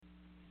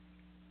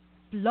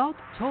Blog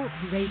Talk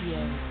Radio.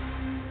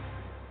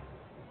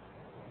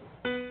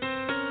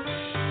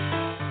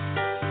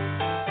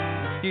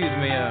 Excuse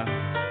me,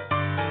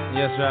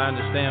 yes, sir, I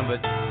understand,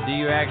 but do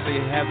you actually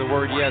have the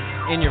word yes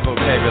in your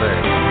vocabulary?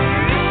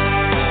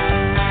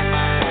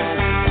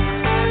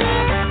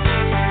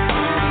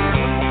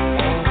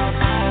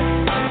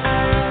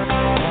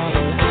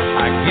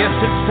 I guess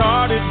it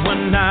started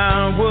when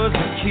I was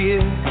a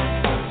kid.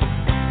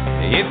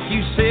 If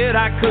you said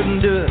I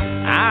couldn't do it,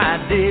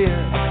 I did.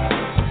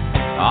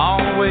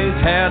 Always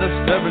had a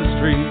stubborn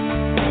streak.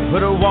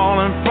 Put a wall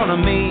in front of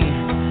me,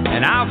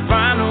 and I'll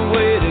find a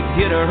way to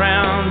get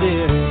around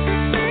it.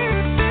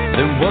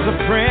 There was a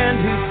friend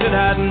who said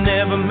I'd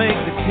never make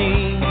the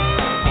team.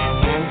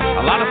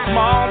 A lot of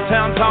small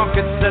town talk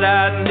that said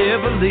I'd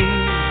never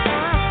leave.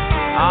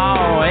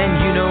 Oh, and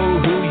you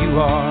know who you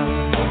are.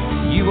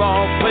 You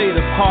all played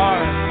a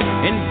part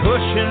in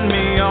pushing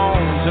me on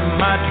to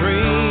my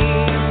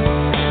dreams.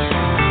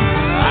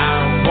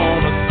 I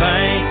want to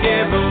thank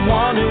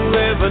everyone who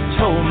ever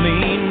told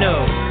me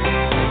no.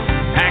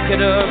 Pack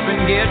it up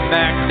and get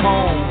back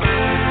home.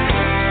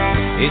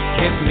 It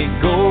kept me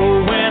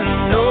going,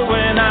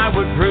 knowing I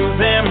would prove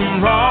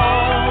them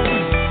wrong.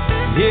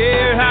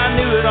 Yeah, I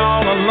knew it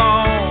all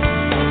along.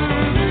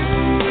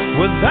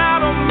 Without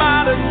them,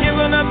 I'd have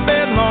given up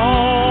a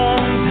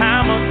long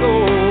time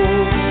ago.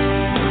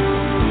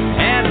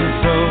 And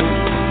so,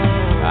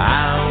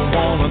 I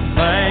want to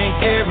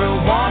thank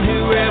everyone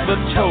who ever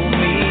told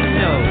me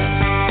no.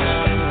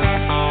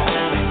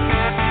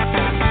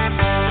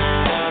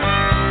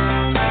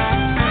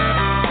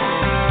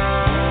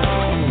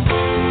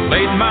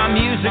 Played my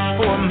music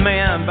for a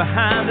man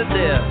behind the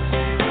desk.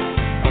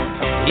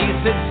 He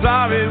said,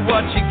 sorry,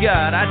 what you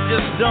got, I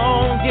just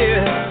don't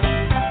get it.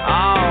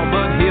 Oh,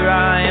 but here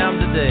I am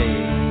today,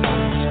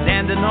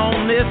 standing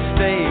on this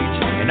stage,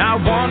 and I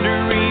wonder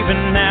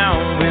even now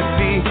if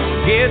he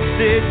gets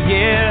it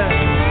yet.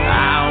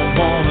 I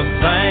want to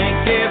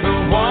thank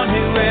everyone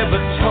who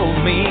ever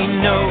told me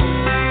no.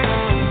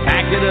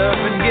 Pack it up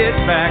and get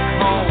back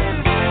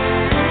home.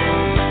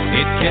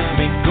 It kept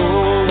me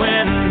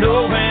going,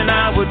 knowing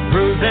I would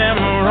prove them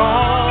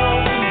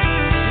wrong.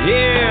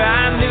 Yeah,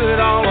 I knew it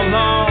all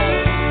along.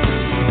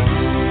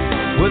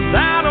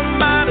 Without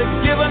them, I'd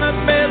have given up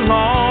a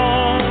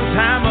long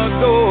time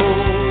ago.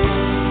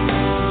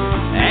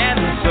 And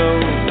so,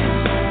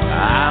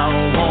 I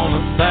want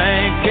to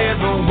thank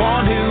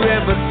everyone who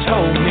ever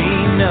told me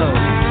no.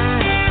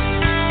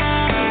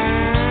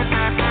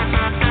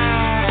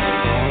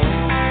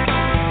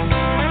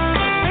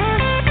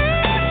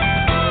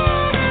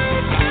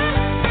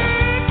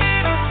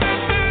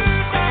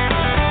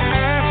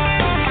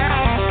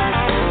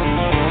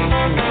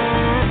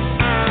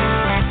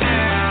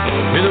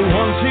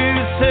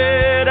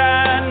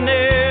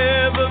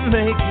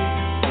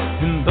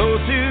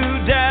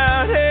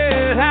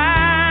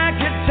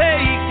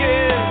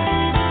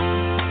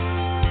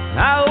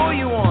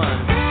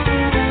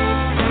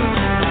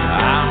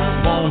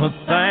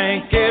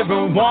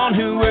 Everyone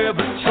who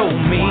ever told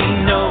me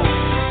no.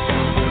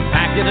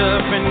 Pack it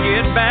up and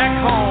get back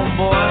home,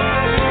 boy.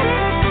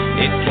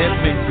 It kept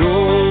me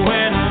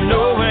going,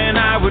 knowing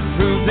I would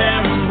prove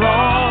them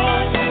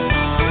wrong.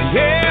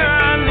 Yeah,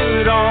 I knew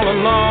it all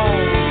along.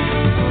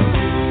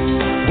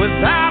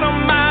 Without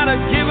them, I'd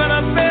have given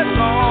up a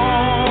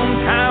long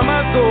time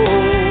ago.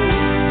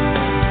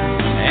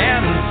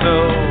 And so,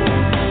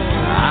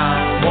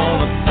 I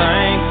want to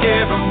thank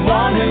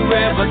everyone who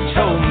ever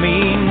told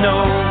me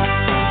no.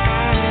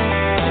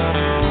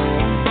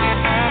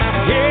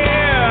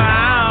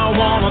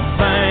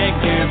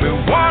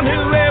 Everyone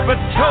who ever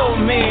told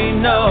me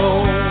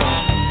no.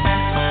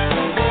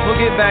 We'll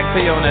get back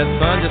to you on that,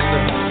 son. Just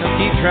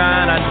keep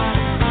trying.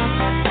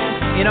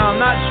 I'm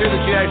not sure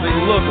that you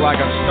actually look like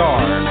a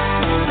star.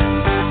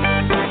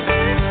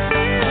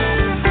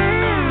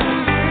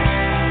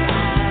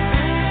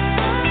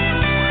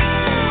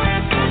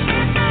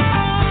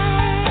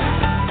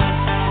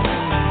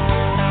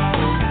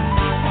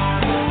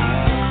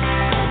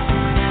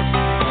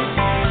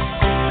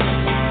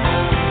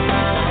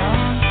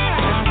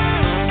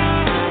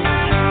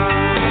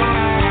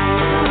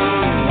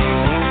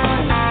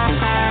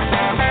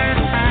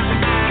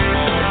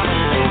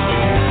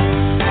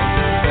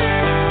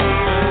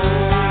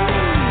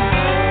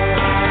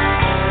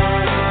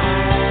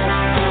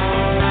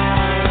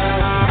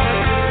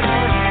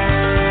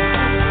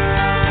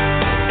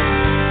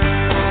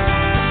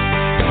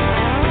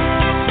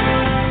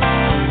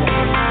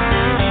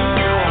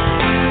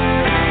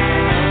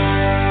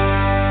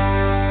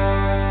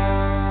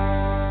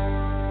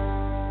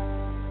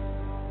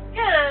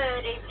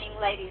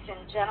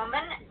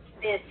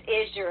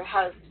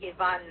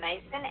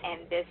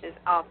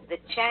 Off the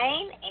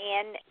Chain,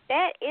 and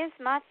that is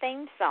my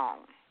theme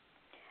song.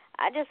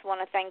 I just want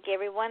to thank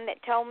everyone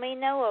that told me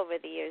no over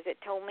the years, that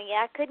told me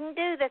I couldn't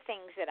do the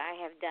things that I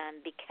have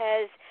done,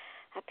 because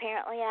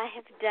apparently I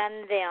have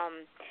done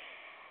them.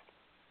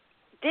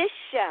 This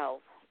show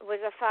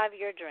was a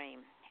 5-year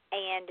dream,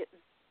 and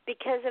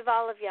because of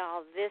all of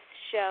y'all, this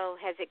show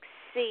has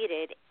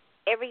exceeded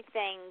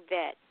everything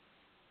that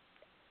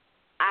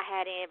I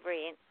had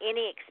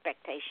any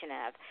expectation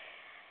of.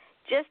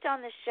 Just on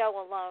the show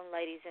alone,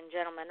 ladies and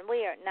gentlemen,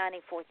 we are at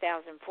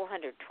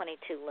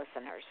 94,422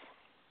 listeners.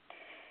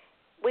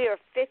 We are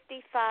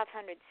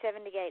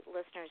 5,578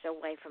 listeners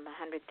away from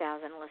 100,000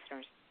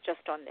 listeners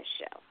just on this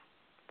show.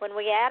 When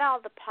we add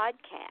all the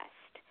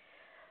podcasts,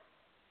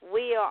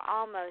 we are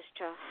almost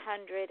to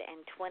 128,000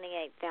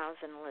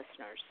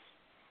 listeners.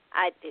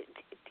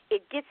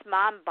 It gets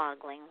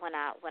mind-boggling when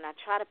I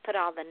try to put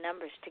all the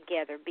numbers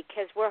together,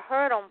 because we're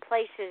heard on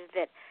places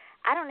that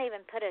I don't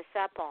even put us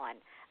up on.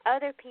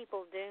 Other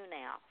people do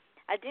now.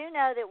 I do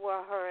know that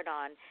we're heard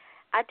on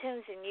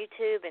iTunes and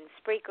YouTube and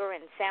Spreaker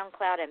and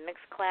SoundCloud and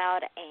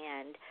Mixcloud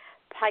and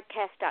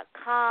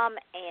podcast.com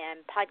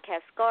and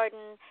Podcast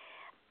Garden,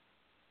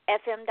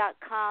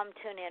 FM.com,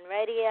 TuneIn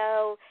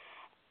Radio,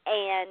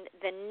 and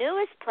the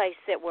newest place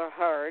that we're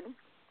heard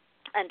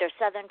under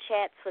Southern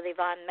Chats with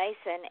Yvonne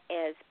Mason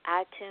is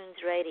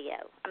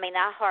iHeartRadio.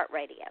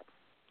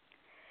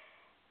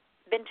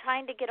 Been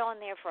trying to get on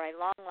there for a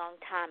long, long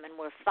time, and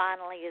we're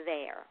finally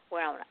there.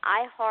 We're on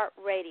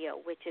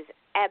iHeartRadio, which is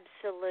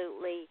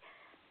absolutely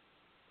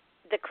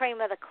the cream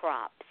of the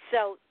crop.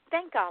 So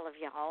thank all of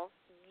y'all.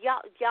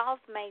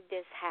 Y'all've made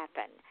this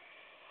happen.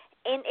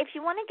 And if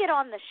you want to get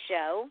on the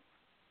show,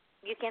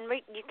 you can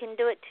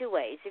do it two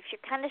ways. If you're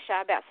kind of shy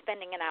about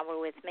spending an hour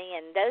with me,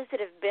 and those that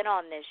have been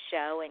on this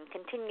show and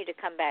continue to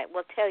come back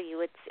will tell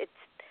you it's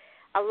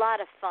a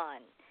lot of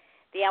fun.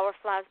 The hour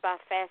flies by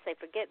fast. They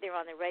forget they're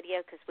on the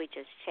radio because we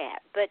just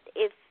chat. But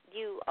if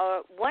you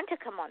want to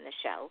come on the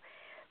show,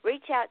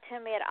 reach out to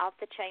me at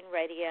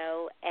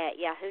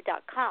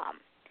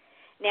offthechainradio@yahoo.com.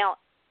 Now,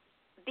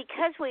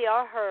 because we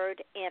are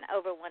heard in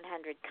over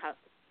 100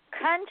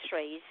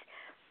 countries,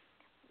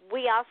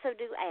 we also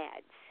do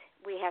ads.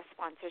 We have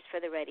sponsors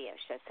for the radio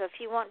show. So if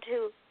you want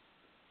to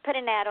put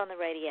an ad on the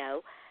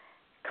radio,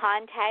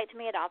 contact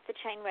me at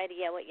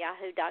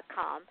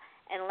offthechainradio@yahoo.com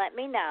and let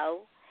me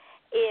know.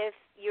 If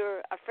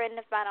you're a friend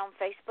of mine on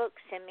Facebook,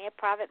 send me a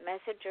private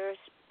message or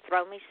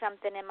throw me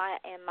something on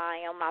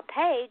my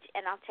page,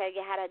 and I'll tell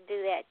you how to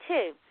do that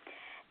too.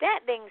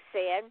 That being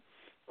said,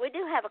 we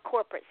do have a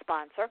corporate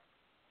sponsor,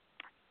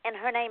 and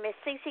her name is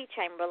Cece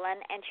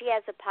Chamberlain, and she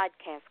has a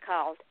podcast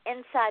called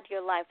Inside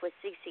Your Life with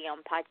Cece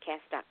on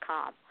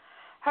podcast.com.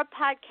 Her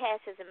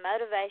podcast is a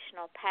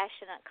motivational,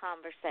 passionate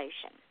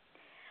conversation.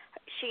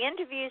 She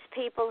interviews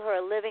people who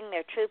are living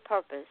their true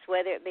purpose,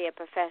 whether it be a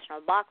professional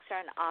boxer,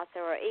 an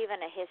author, or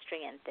even a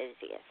history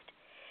enthusiast.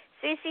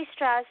 Cece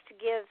strives to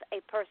give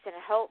a person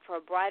hope for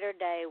a brighter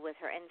day with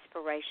her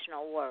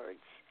inspirational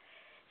words.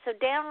 So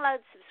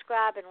download,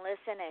 subscribe, and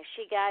listen as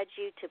she guides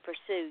you to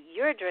pursue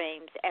your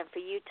dreams and for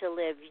you to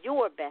live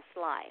your best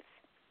life.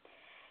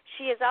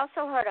 She is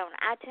also heard on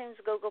iTunes,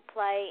 Google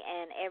Play,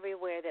 and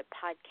everywhere that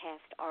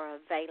podcasts are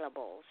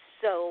available.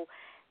 So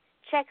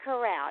check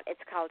her out.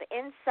 It's called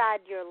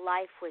Inside Your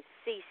Life with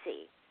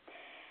Cece.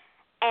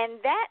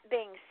 And that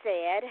being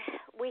said,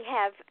 we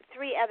have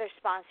three other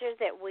sponsors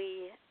that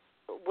we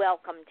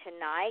welcome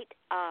tonight.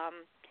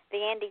 The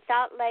Andy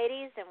Thought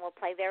Ladies, and we'll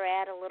play their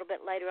ad a little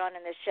bit later on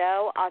in the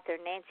show. Author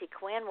Nancy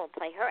Quinn will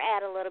play her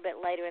ad a little bit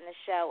later in the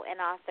show,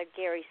 and author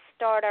Gary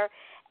Starter,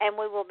 and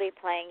we will be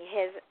playing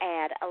his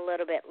ad a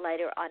little bit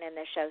later on in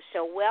the show.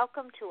 So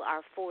welcome to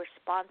our four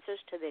sponsors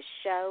to this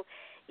show.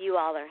 You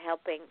all are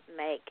helping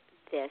make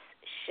this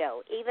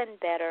show even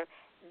better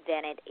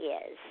than it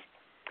is.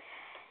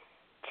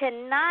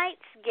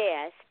 Tonight's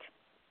guest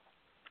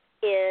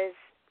is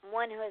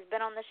one who has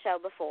been on the show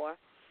before.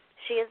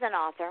 She is an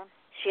author.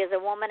 She is a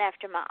woman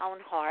after my own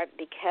heart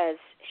because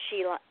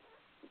she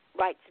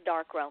writes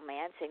dark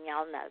romance, and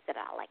y'all know that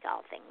I like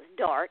all things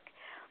dark.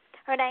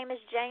 Her name is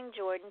Jane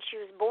Jordan. She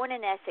was born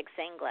in Essex,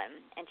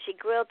 England, and she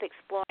grew up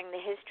exploring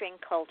the history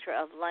and culture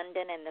of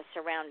London and the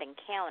surrounding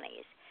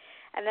counties.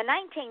 In the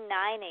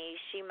 1990s,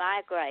 she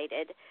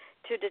migrated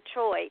to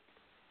Detroit,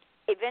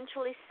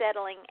 eventually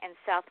settling in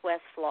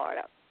southwest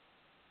Florida.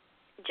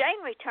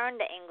 Jane returned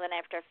to England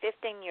after a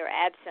 15-year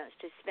absence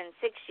to spend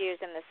 6 years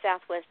in the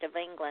southwest of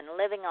England,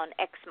 living on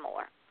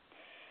Exmoor.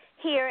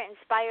 Here,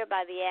 inspired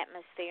by the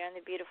atmosphere and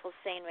the beautiful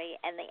scenery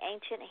and the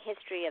ancient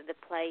history of the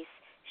place,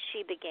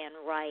 she began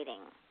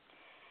writing.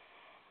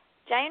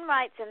 Jane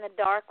writes in the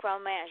dark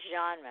romance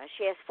genre.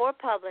 She has 4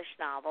 published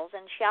novels,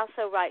 and she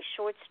also writes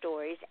short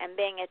stories. And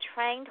being a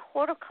trained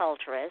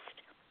horticulturist,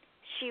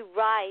 she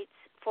writes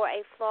for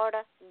a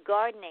Florida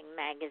gardening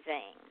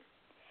magazine.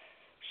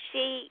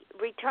 She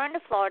returned to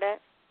Florida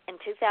in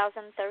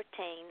 2013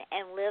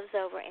 and lives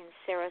over in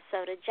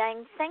Sarasota.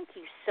 Jane, thank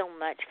you so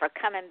much for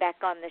coming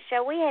back on the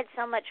show. We had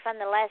so much fun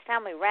the last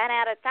time. We ran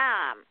out of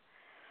time.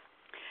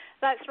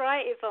 That's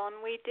right, Yvonne,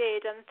 we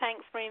did, and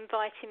thanks for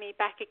inviting me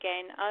back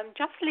again.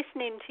 Just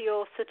listening to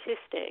your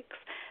statistics,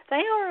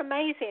 they are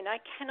amazing.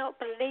 I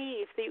cannot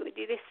believe that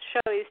this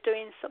show is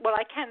doing well.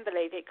 I can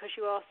believe it because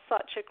you are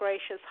such a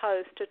gracious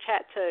host to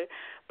chat to,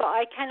 but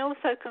I can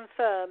also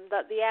confirm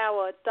that the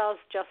hour does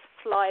just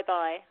fly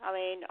by. I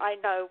mean, I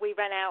know we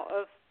ran out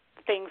of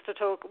things to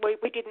talk. We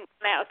didn't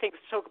run out of things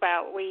to talk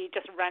about. We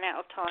just ran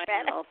out of time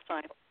last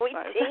time. We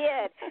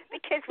did,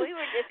 because we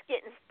were just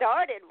getting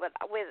started with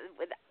all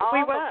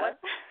we the were.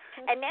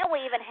 And now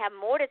we even have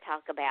more to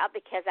talk about,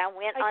 because I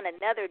went on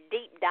another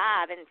deep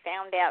dive and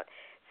found out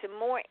some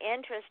more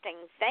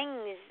interesting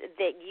things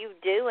that you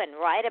do and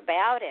write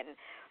about, and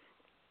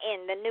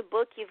the new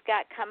book you've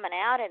got coming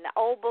out, and the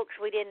old books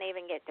we didn't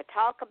even get to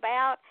talk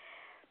about.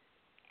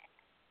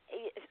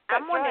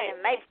 I'm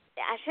wondering, maybe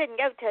I shouldn't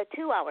go to a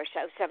 2-hour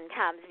show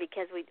sometimes,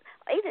 because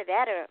either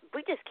that or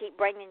we just keep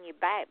bringing you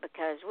back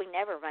because we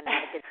never run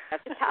out of good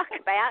stuff to talk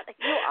about.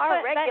 You are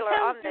a regular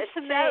on this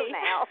show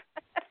now.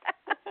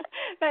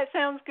 That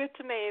sounds good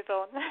to me,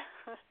 Yvonne.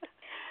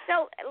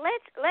 So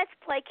let's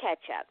play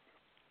catch up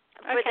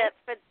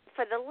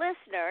for the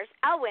listeners.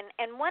 Oh,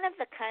 and one of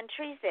the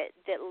countries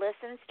that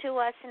listens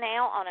to us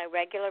now on a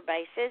regular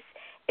basis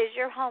is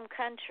your home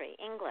country,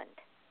 England.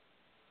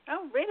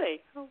 Oh,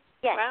 really? Oh,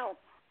 yes. Wow.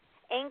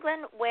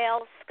 England,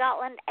 Wales,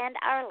 Scotland, and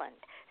Ireland.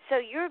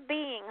 So you're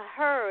being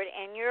heard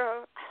in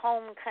your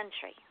home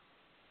country.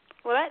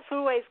 Well, that's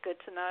always good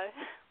to know.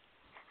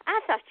 I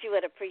thought you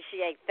would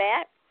appreciate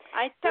that.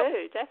 I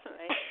do,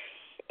 definitely.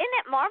 Isn't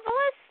it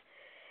marvelous?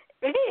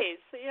 It is.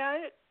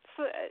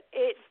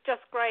 It's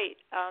just great.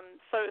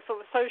 So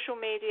sort of social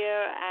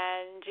media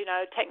and,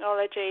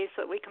 technology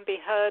so that we can be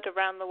heard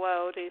around the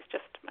world is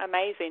just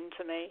amazing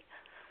to me.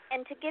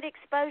 And to get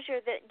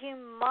exposure that you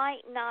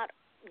might not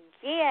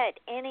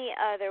get any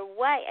other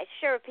way.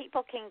 Sure,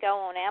 people can go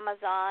on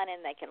Amazon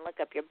and they can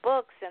look up your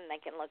books and they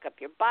can look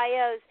up your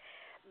bios,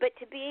 but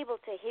to be able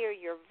to hear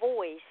your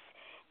voice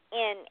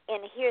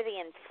and hear the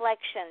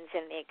inflections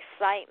and the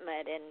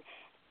excitement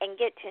and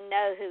get to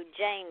know who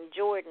Jane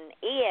Jordan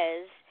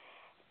is,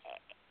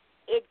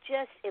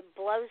 it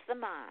blows the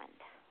mind.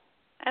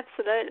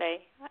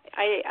 Absolutely.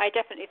 I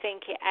definitely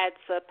think it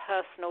adds a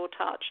personal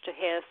touch to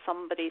hear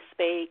somebody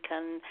speak,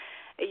 and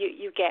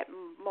you get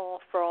more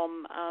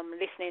from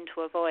listening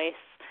to a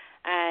voice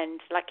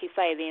and, like you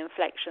say, the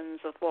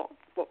inflections of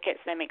what gets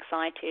them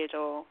excited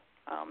or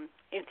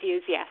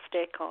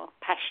enthusiastic or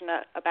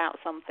passionate about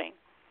something.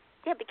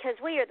 Yeah, because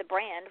we are the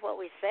brand, what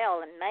we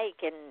sell and make,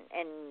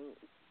 and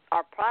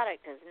our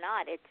product is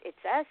not.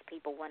 It's us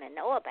people want to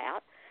know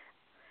about.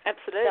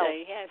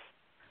 Absolutely, yes.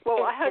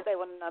 Well, I hope they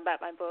want to know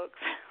about my books.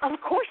 Of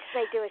course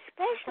they do,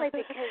 especially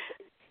because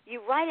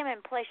you write them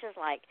in places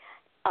like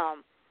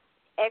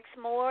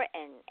Exmoor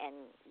and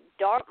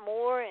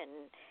Dartmoor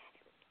and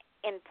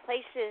in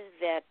places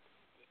that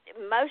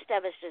most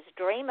of us just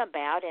dream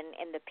about,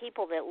 and the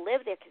people that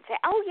live there can say,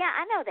 oh, yeah,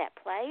 I know that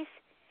place.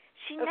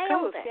 She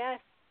nailed it. Yes.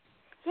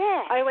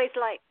 Yeah. I always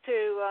like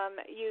to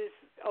use,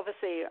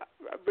 obviously,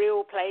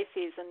 real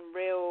places and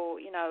real,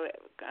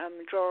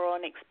 draw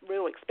on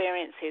real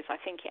experiences. I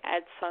think it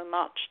adds so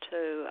much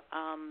to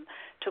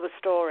a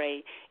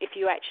story if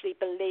you actually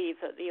believe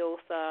that the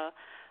author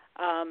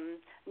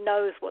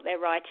knows what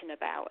they're writing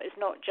about. It's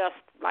not just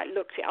like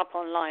looked it up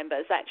online,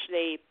 but has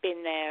actually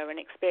been there and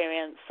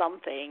experienced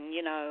something.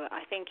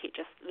 I think it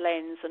just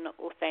lends an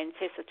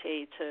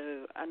authenticity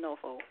to a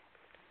novel.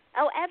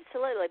 Oh,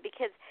 absolutely,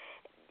 because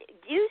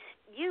you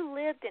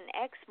lived in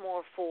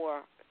Exmoor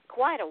for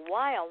quite a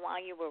while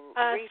you were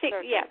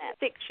researching that.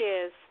 6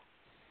 years.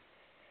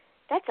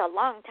 That's a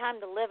long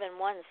time to live in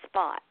one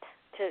spot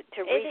to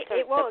research.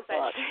 It was, the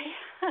book.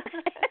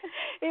 actually.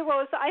 It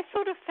was. I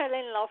sort of fell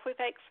in love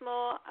with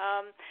Exmoor.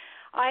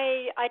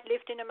 I'd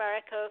lived in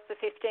America for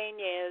 15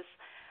 years,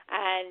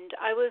 and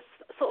I was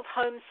sort of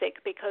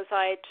homesick because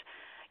I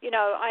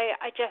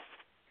just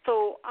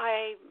thought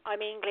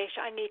I'm English.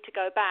 I need to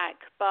go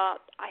back,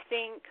 but I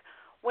think.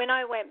 When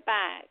I went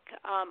back,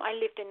 I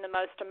lived in the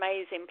most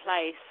amazing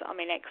place. I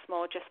mean,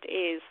 Exmoor just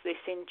is this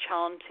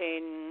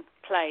enchanting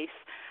place.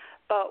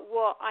 But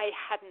what I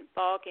hadn't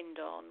bargained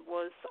on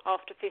was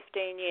after 15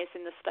 years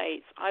in the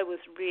States, I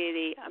was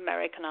really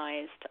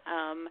Americanized.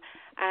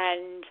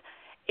 And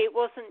it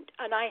wasn't,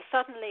 and I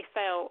suddenly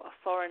felt a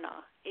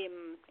foreigner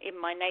in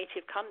my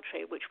native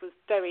country, which was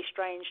very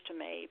strange to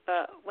me.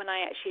 But when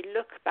I actually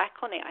look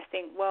back on it, I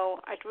think, well,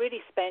 I'd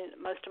really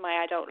spent most of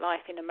my adult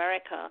life in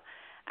America,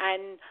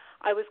 and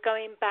I was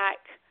going back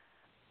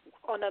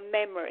on a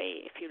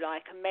memory, if you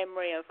like, a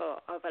memory of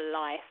a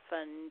life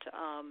and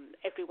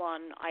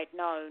everyone I'd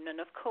known.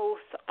 And, of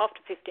course, after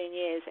 15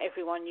 years,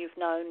 everyone you've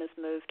known has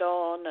moved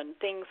on and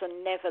things are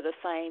never the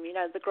same.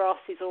 The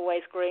grass is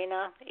always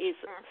greener is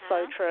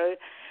so true.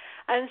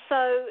 And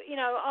so,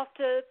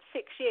 after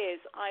 6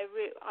 years, I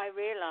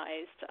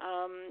realized,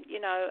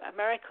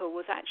 America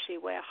was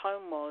actually where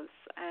home was,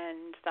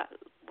 and that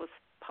was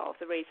part of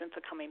the reason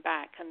for coming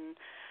back. And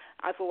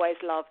I've always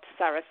loved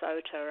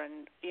Sarasota,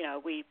 and,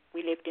 we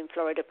lived in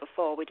Florida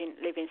before. We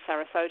didn't live in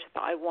Sarasota,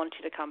 but I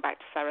wanted to come back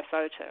to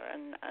Sarasota,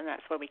 and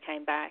that's where we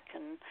came back.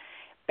 And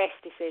best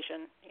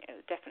decision,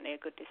 definitely a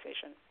good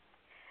decision.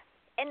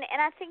 And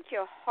I think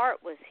your heart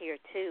was here,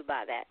 too,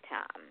 by that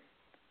time.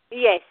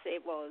 Yes,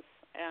 it was.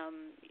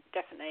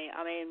 Definitely.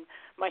 I mean,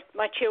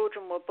 my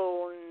children were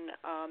born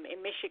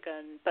in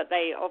Michigan, but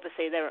they're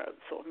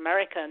sort of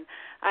American.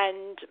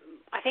 And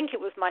I think it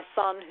was my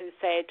son who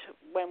said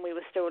when we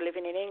were still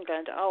living in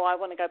England, "Oh, I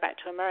want to go back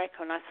to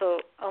America." And I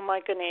thought, "Oh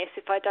my goodness,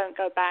 if I don't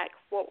go back,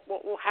 what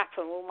will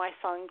happen? Will my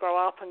son grow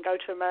up and go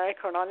to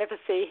America, and I'll never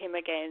see him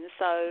again?"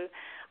 So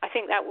I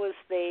think that was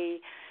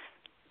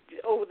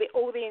all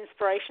the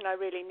inspiration I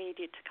really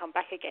needed to come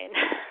back again.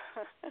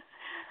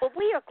 Well,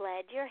 we are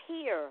glad you're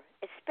here,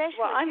 especially.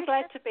 Well, I'm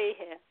glad to be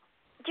here.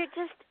 You're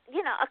just,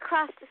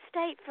 across the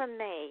state from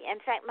me. In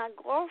fact, my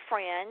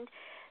girlfriend,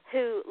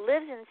 who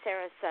lives in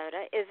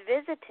Sarasota, is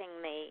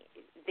visiting me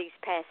these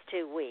past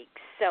 2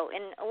 weeks. So,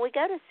 and we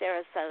go to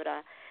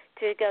Sarasota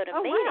to go to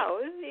meetings.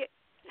 Oh, wow.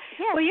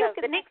 Yeah, well,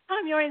 so the next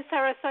time you're in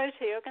Sarasota,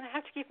 you're going to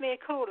have to give me a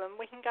call and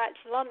we can go out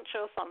to lunch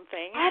or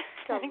something.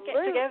 Absolutely. And get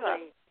together.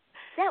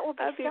 That will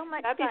be so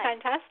much fun. That'd be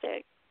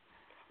fantastic.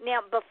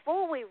 Now,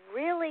 before we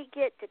really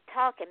get to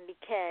talking,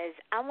 because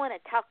I want to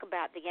talk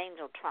about the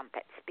angel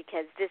trumpets,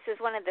 because this is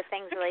one of the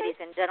things, ladies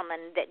and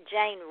gentlemen, that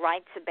Jane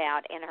writes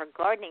about in her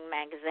gardening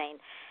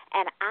magazine,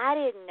 and I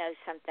didn't know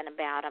something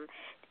about them,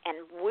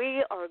 and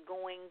we are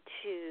going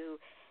to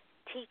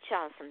teach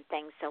y'all some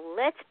things. So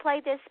let's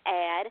play this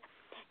ad.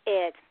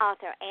 It's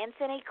author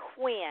Anthony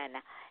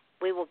Quinn.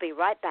 We will be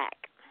right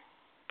back.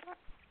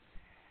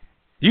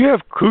 Do you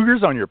have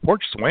cougars on your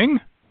porch swing?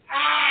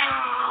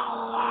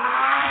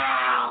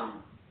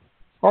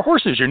 Are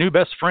horses your new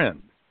best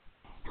friend?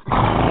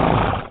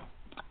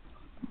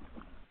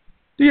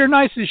 Do your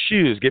nicest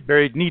shoes get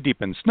buried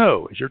knee-deep in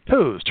snow as your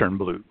toes turn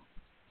blue?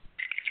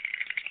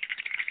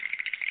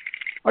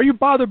 Are you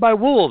bothered by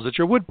wolves at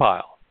your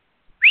woodpile?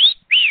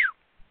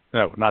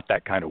 No, not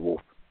that kind of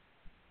wolf.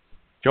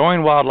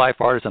 Join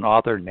wildlife artist and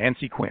author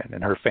Nancy Quinn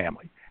and her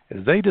family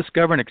as they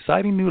discover an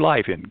exciting new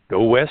life in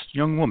Go West,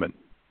 Young Woman,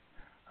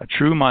 a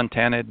true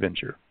Montana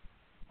adventure.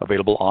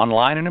 Available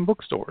online and in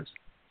bookstores.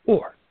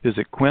 Or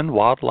visit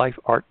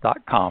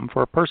QuinnWildlifeArt.com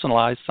for a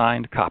personalized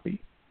signed copy.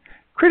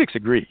 Critics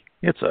agree,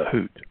 it's a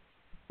hoot.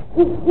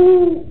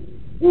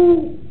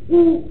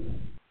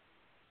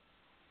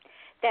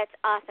 That's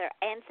author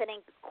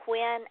Nancy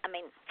Quinn.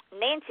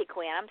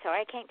 I'm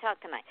sorry, I can't talk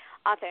tonight.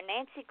 Author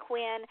Nancy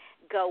Quinn,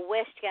 Go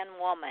West Young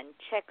Woman.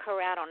 Check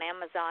her out on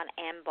Amazon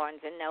and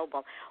Barnes &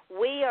 Noble.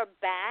 We are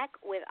back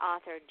with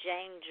author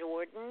Jane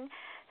Jordan,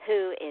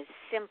 who is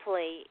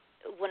simply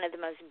one of the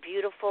most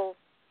beautiful,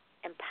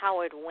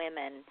 empowered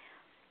women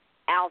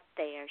out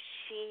there.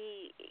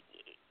 She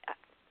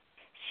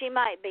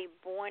might be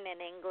born in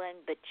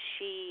England, but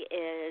she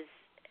is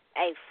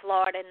a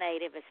Florida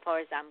native as far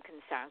as I'm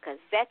concerned, because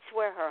that's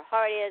where her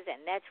heart is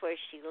and that's where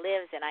she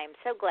lives, and I am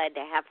so glad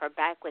to have her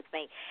back with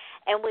me.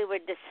 And we were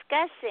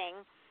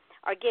discussing,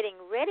 or getting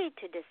ready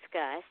to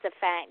discuss, the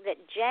fact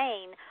that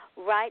Jane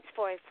writes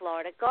for a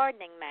Florida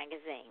gardening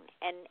magazine.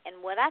 And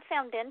what I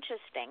found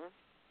interesting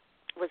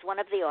was one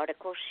of the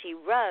articles she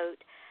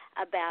wrote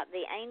about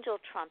the angel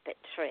trumpet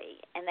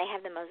tree, and they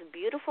have the most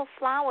beautiful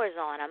flowers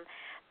on them.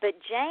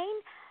 But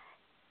Jane,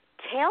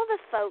 tell the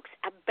folks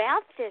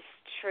about this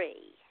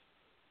tree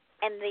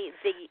and the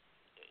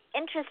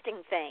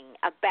interesting thing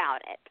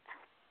about it.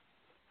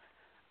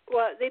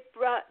 Well, the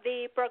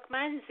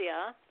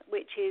Brugmansia,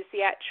 which is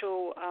the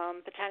actual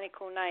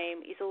botanical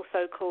name, is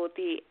also called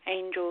the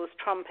angel's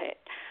trumpet.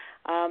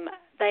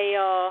 They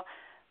are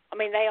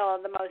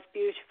the most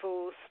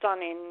beautiful,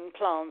 stunning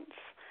plants.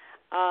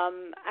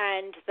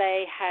 And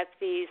they have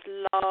these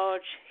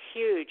large,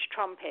 huge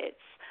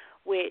trumpets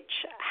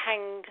which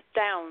hang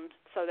down,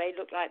 so they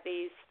look like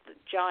these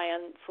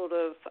giant sort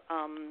of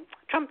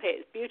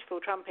trumpets, beautiful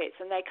trumpets,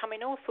 and they come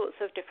in all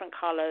sorts of different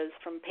colours,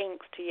 from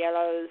pinks to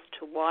yellows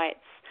to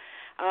whites.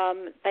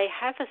 They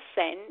have a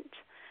scent,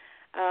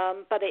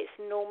 but it's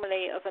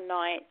normally of a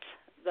night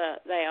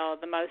that they are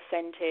the most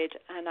scented,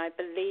 and I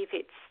believe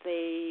it's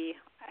the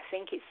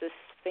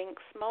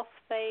sphinx moth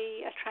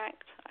they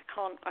attract.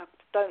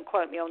 Don't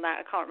quote me on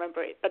that. I can't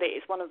remember it, but it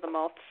is one of the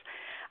moths.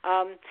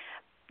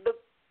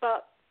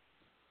 But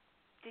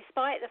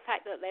despite the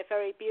fact that they're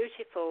very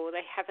beautiful,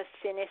 they have a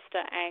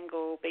sinister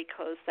angle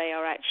because they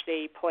are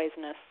actually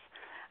poisonous,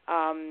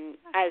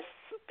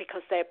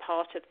 because they're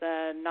part of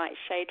the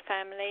nightshade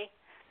family.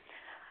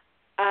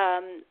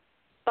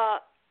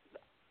 But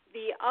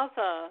the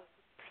other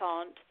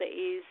plant that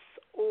is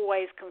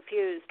always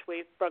confused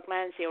with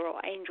Brugmansia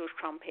or angel's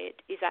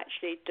trumpet is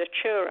actually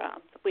Datura,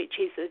 which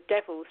is the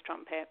devil's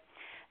trumpet.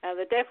 Now,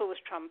 the devil's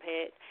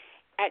trumpet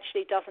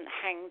actually doesn't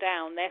hang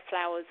down. Their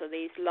flowers are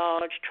these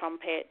large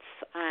trumpets,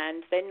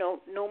 and they're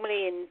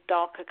normally in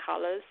darker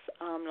colours,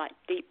 like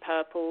deep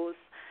purples,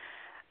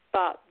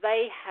 but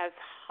they have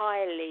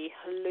highly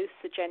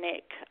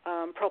hallucinogenic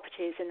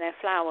properties in their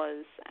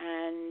flowers,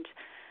 and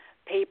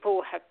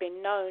people have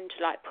been known to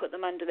put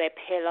them under their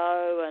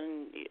pillow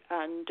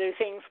and do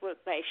things that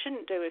they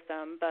shouldn't do with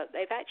them, but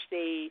they've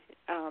actually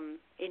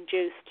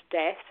induced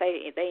death.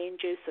 They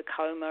induce a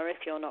coma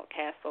if you're not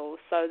careful.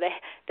 So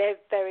they're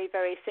very,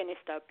 very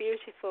sinister.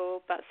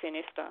 Beautiful, but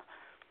sinister.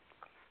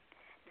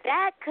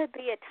 That could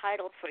be a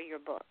title for your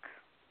book.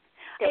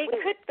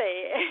 could be,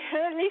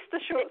 at least the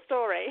short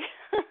story.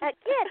 That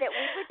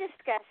we were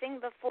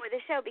discussing before the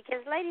show,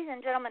 because, ladies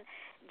and gentlemen,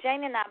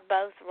 Jane and I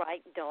both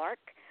write dark,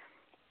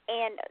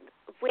 and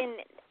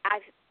when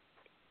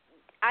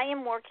I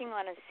am working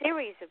on a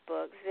series of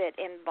books that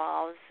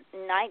involves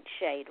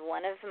nightshade.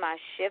 One of my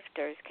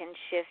shifters can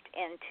shift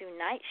into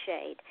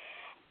nightshade.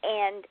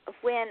 And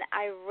when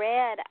I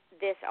read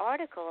this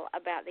article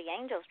about the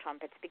angel's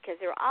trumpets, because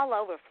they're all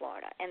over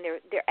Florida, and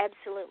they're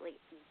absolutely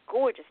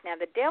gorgeous. Now,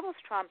 the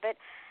devil's trumpet,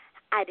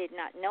 I did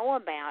not know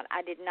about.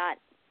 And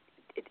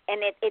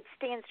it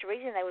stands to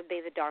reason they would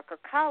be the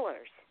darker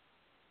colors.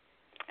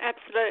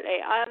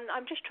 Absolutely.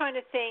 I'm just trying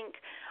to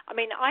think. I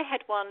mean, I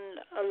had one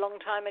a long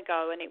time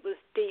ago, and it was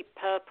deep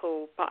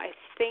purple, but I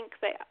think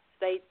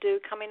they do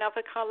come in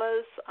other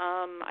colors.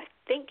 I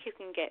think you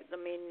can get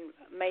them in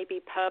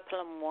maybe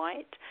purple and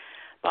white,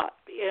 but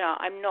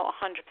I'm not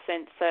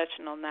 100%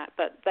 certain on that.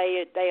 But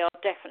they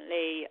are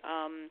definitely.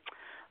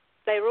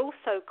 They're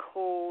also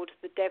called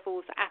the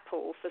Devil's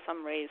Apple for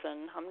some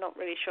reason. I'm not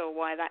really sure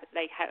why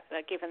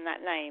they're given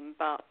that name,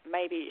 but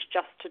maybe it's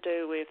just to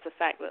do with the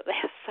fact that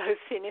they're so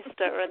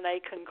sinister and they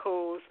can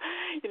cause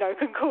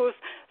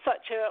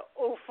such an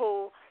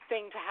awful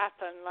thing to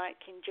happen,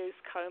 like induce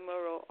coma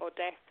or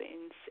death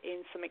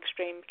in some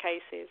extreme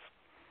cases.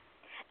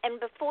 And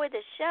before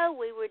the show,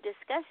 we were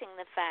discussing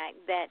the fact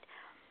that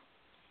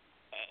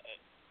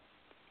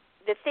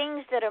the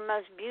things that are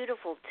most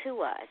beautiful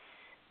to us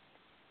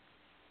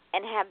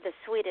and have the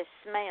sweetest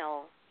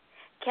smell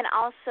can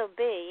also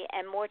be,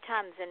 and more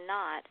times than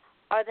not,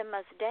 are the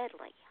most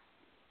deadly.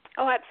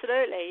 Oh,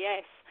 absolutely,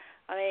 yes.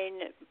 I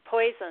mean,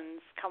 poisons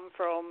come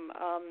from,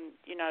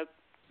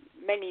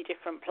 many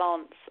different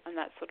plants and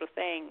that sort of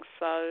thing.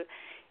 So,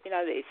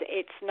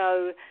 it's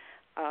no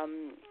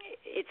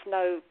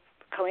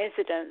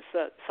coincidence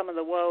that some of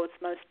the world's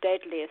most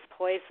deadliest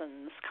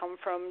poisons come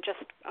from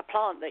just a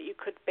plant that you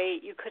could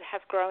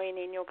have growing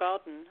in your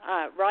garden.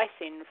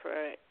 Ricin,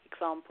 for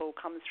example,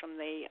 comes from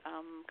the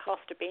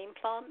castor bean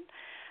plant,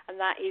 and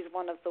that is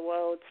one of the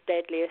world's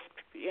deadliest,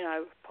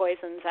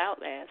 poisons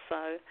out there.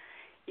 So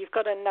you've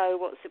got to know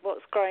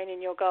what's growing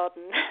in your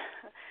garden.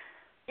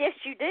 Yes,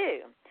 you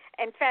do.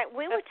 In fact,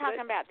 we were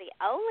talking about the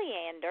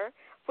oleander,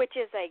 which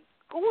is a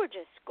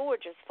gorgeous,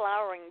 gorgeous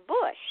flowering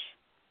bush.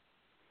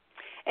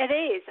 It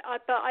is,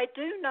 but I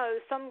do know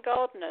some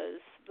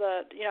gardeners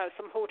that,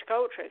 some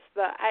horticulturists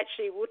that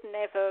actually would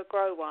never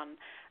grow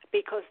one,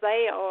 because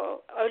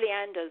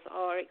oleanders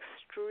are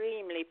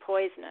extremely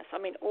poisonous. I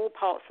mean, all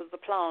parts of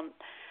the plant.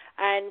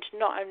 And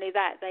not only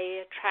that,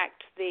 they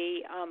attract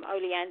the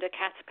oleander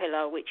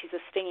caterpillar, which is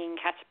a stinging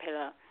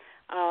caterpillar.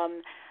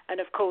 And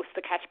of course,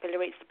 the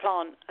caterpillar eats the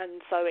plant,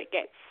 and so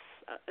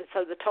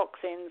so the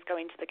toxins go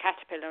into the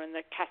caterpillar, and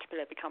the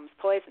caterpillar becomes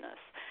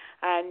poisonous.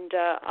 And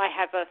I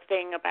have a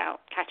thing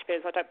about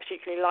caterpillars. I don't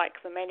particularly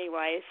like them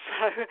anyway.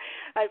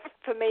 So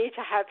for me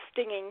to have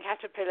stinging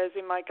caterpillars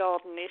in my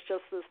garden, it's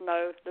just there's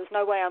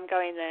no way I'm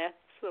going there.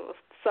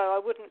 So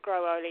I wouldn't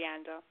grow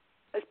oleander.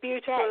 As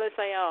beautiful as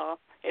they are,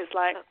 it's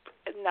like,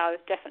 no,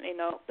 definitely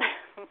not.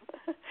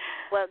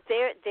 Well,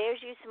 there's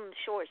you some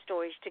short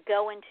stories to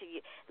go into.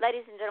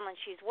 Ladies and gentlemen,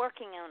 she's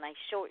working on a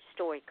short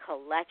story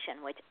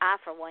collection, which I,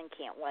 for one,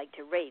 can't wait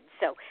to read.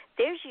 So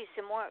there's you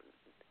some more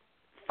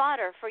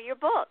fodder for your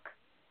book.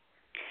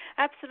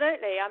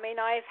 Absolutely. I mean,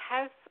 I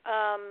have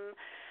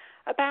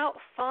about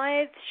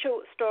 5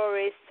 short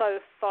stories so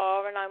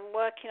far, and I'm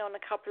working on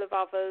a couple of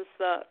others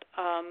that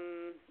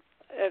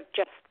have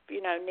just,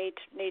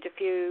 need a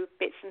few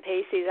bits and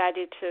pieces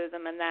added to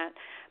them and that.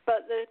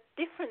 But the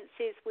difference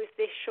is with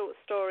this short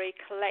story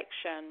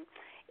collection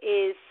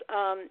is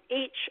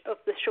each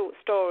of the short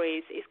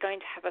stories is going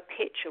to have a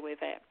picture with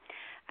it.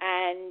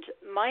 And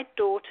my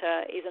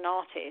daughter is an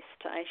artist,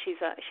 and she's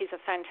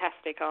a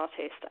fantastic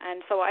artist.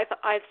 And so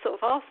I've sort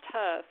of asked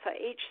her, for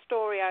each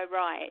story I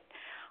write,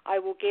 I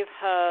will give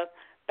her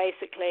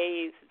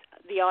basically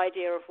the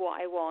idea of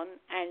what I want,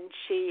 and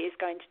she is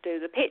going to do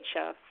the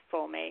picture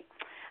for me.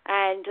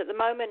 And at the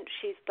moment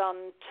she's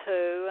done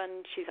 2,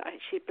 and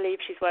she believes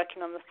she's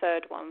working on the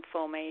 3rd one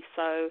for me.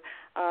 So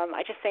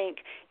I just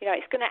think,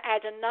 it's going to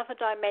add another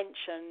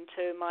dimension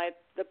to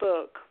the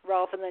book,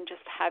 rather than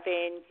just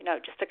having,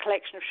 just a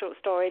collection of short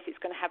stories. It's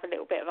going to have a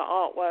little bit of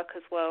artwork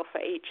as well for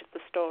each of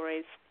the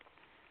stories.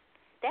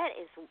 That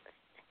is,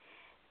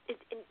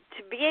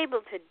 to be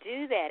able to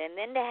do that, and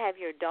then to have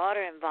your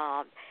daughter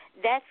involved,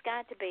 that's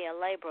got to be a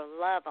labor of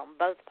love on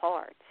both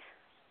parts.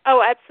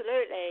 Oh,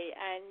 absolutely.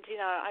 And,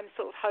 I'm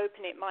sort of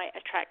hoping it might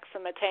attract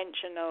some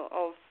attention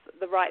of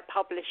the right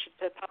publisher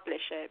to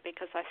publish it,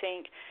 because I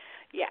think,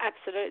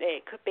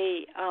 absolutely, it could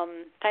be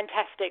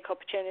fantastic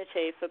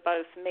opportunity for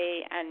both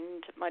me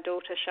and my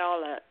daughter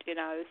Charlotte,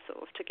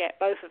 sort of to get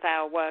both of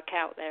our work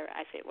out there,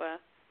 as it were.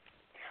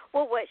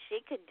 Well, what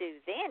she could do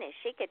then is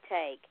she could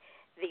take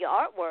the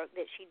artwork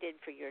that she did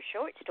for your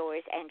short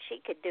stories, and she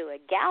could do a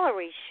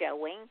gallery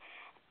showing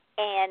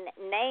and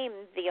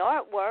name the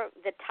artwork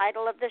the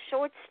title of the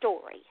short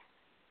story.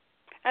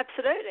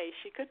 Absolutely,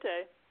 she could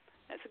do.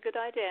 That's a good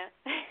idea.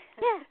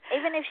 Yeah,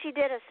 even if she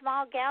did a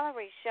small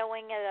gallery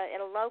showing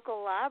at a local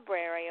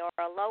library or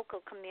a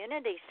local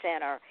community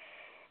center,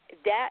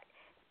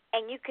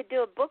 and you could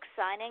do a book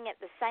signing at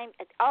the same.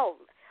 Oh,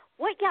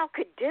 what y'all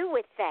could do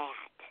with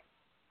that?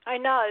 I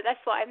know,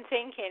 that's what I'm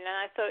thinking, and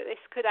I thought this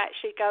could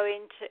actually go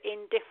in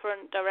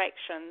different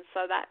directions.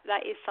 So that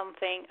is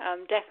something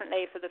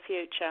definitely for the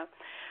future.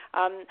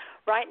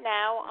 Right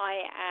now,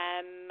 I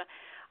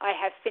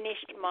have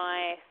finished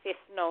my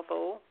 5th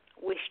novel,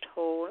 Wished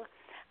Hall.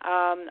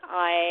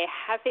 I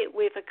have it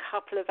with a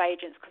couple of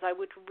agents because I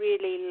would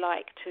really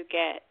like to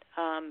get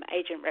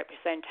agent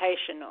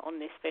representation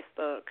on this 5th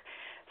book.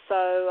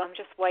 So I'm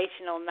just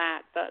waiting on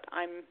that, but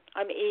I'm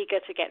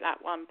eager to get that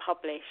one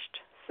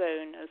published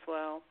soon as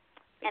well,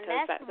 because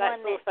and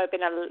that's also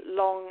been a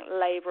long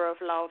labour of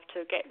love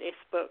to get this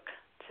book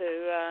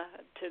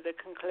to the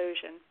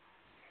conclusion.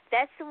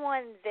 That's the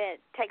one that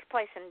takes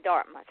place in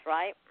Dartmouth,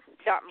 right?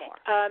 Dartmoor.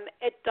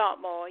 At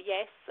Dartmoor,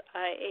 yes,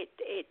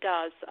 it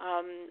does.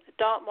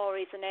 Dartmoor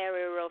is an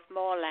area of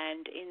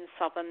moorland in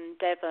southern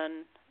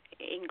Devon,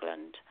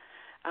 England,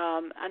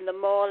 and the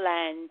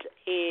moorland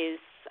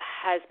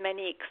has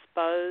many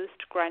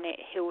exposed granite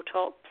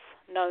hilltops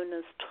known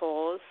as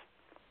tors.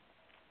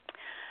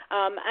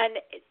 And,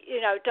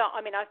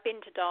 I've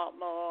been to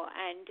Dartmoor,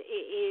 and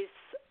it is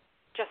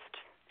just,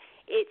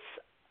 it's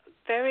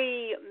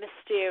very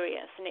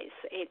mysterious, and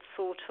it's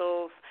sort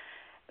of,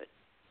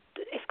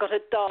 it's got a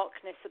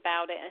darkness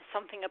about it and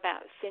something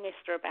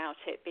sinister about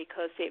it,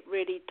 because it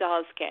really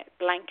does get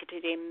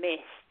blanketed in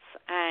mists,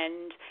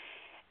 and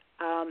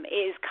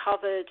it is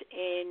covered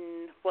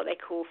in what they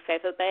call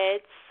feather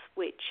beds,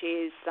 which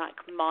is like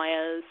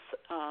mires,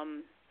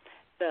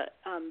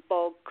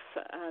 bogs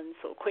and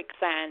sort of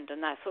quicksand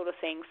and that sort of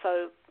thing.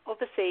 So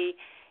obviously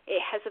it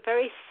has a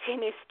very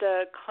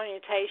sinister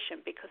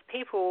connotation because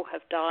people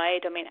have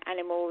died. I mean,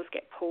 animals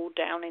get pulled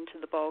down into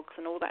the bogs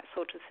and all that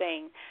sort of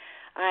thing.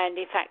 And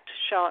in fact,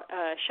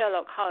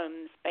 Sherlock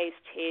Holmes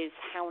based his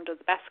Hound of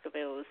the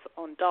Baskervilles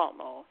on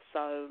Dartmoor.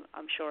 So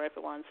I'm sure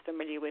everyone's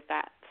familiar with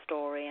that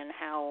story and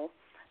how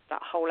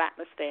that whole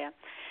atmosphere.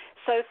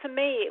 So for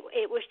me,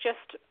 it was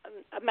just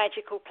a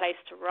magical place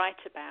to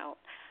write about.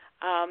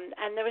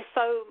 And there are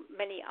so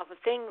many other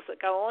things that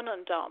go on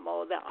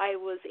Dartmoor that I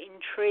was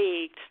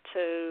intrigued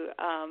to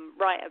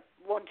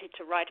wanted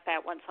to write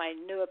about once I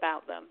knew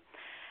about them.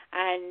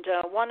 And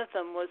one of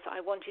them was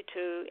I wanted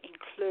to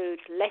include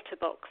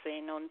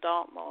letterboxing on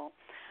Dartmoor,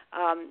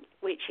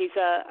 which is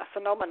a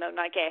phenomenon,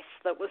 I guess,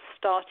 that was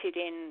started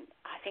in,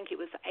 I think it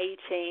was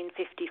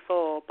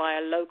 1854, by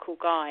a local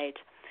guide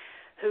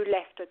who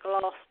left a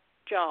glass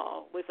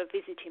jar with a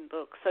visiting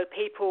book, so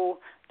people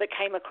that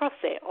came across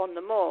it on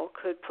the moor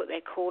could put their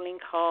calling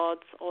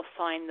cards or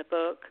sign the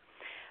book.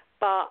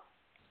 But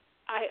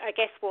I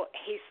guess what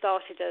he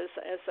started as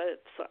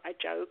a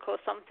joke or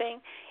something,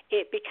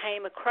 it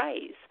became a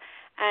craze.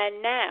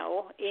 And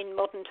now, in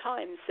modern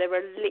times, there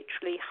are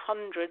literally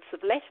hundreds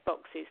of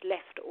letterboxes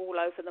left all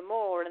over the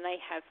moor, and they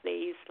have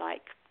these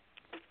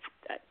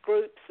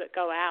groups that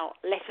go out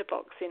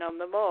letterboxing on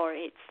the moor.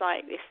 It's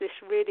like this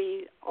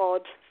really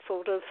odd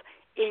sort of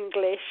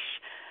English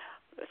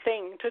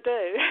thing to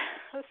do.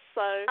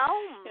 So,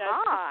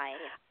 my!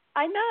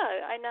 I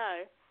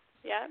know.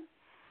 Yeah.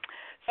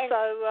 And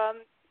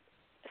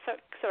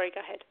sorry,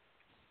 go ahead.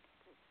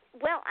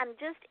 Well, I'm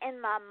just in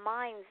my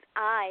mind's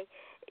eye.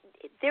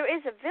 There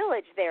is a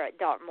village there at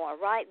Dartmoor,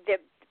 right?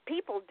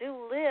 People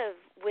do live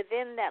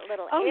within that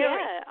little area.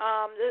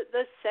 Oh, yeah.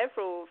 There's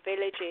several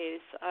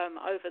villages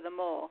over the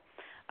moor.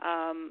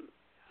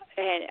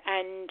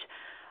 And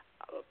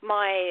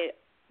my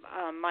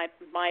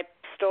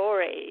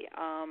story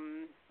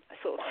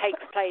sort of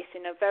takes place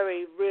in a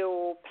very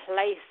real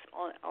place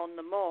on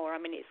the moor. I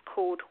mean, it's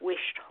called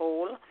Wished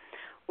Hall,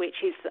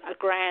 which is a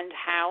grand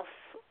house,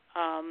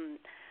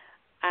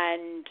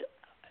 and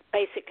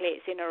basically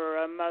it's in a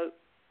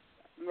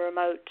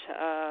remote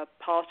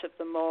part of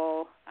the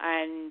moor.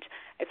 And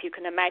if you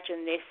can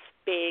imagine this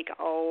big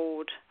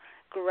old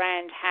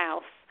grand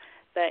house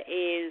that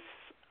is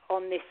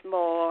on this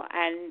moor,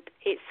 and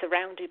it's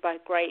surrounded by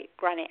great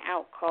granite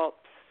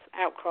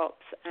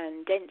outcrops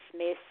and dense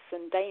mists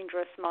and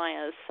dangerous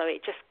mires. So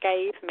it just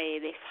gave me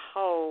this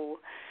whole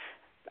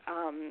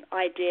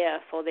idea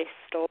for this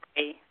story.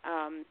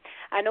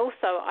 And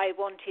also I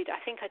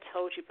think I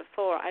told you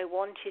before, I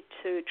wanted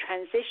to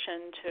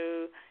transition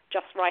to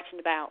just writing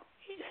about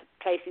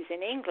places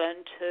in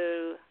England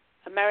to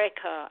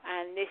America,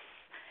 and this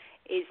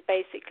is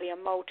basically a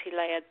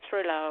multi-layered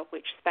thriller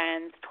which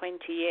spans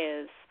 20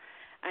 years,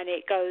 and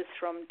it goes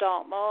from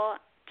Dartmoor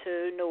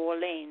to New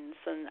Orleans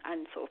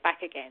and sort of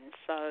back again.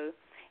 So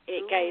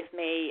it gave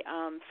me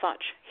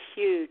such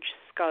huge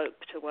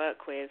scope to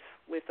work with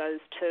those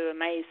two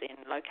amazing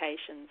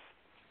locations.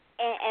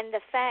 And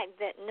the fact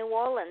that New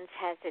Orleans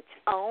has its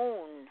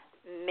own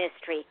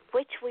mystery,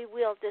 which we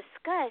will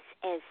discuss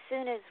as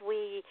soon as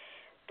we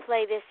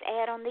play this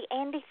ad on the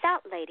Andy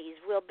Thought Ladies.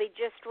 We'll be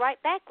just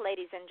right back,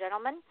 ladies and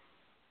gentlemen.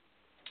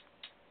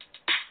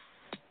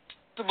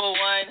 comfortable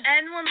one.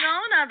 And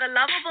Winona, the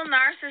lovable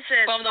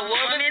narcissist. From the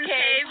Woman's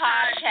Cave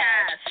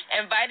podcast.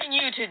 Inviting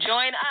you to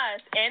join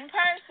us in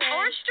person.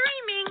 Or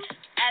streaming.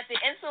 At the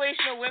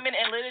Inspirational Women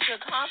in Literature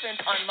Conference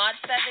on March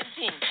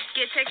 17th.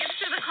 Get tickets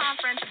to the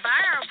conference, buy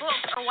our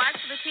books, or watch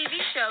the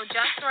TV show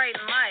Just Right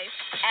in Life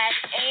at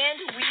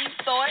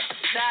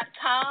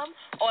andwethought.com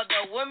or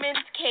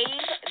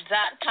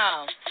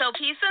thewomenscave.com. So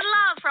peace and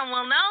love from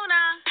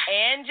Winona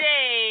and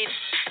Jade.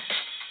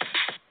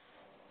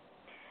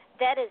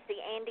 That is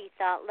the Andy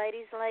Thought,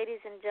 ladies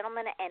and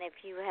gentlemen, and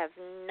if you have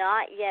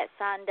not yet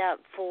signed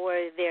up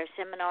for their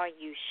seminar,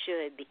 you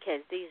should,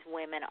 because these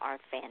women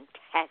are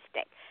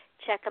fantastic.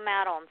 Check them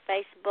out on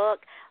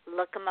Facebook.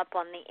 Look them up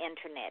on the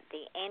Internet,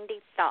 the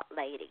Andy Thought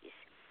Ladies.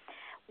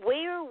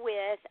 We're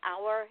with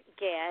our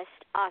guest,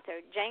 author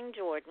Jane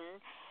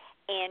Jordan,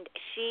 and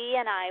she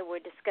and I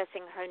were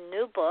discussing her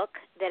new book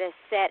that is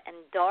set in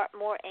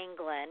Dartmoor,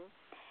 England,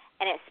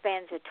 and it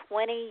spans a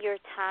 20-year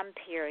time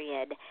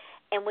period.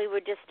 And we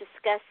were just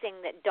discussing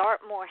that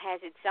Dartmoor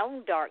has its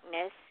own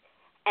darkness,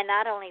 and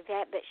not only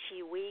that, but she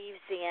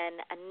weaves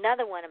in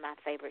another one of my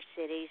favorite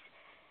cities,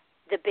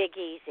 the Big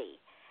Easy.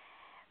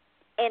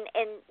 And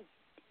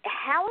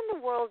how in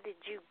the world did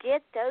you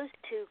get those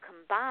two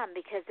combined?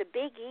 Because the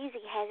Big Easy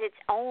has its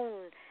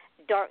own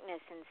darkness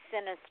and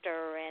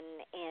sinister and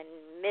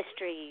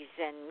mysteries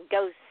and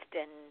ghosts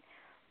and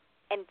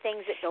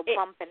things that go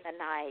bump in the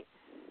night.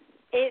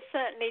 It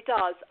certainly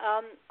does.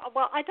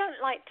 Well, I don't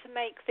like to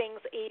make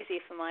things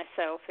easy for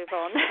myself,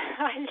 Yvonne.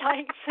 I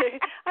like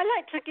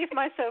to give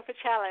myself a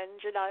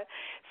challenge, you know.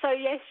 So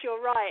yes,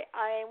 you're right.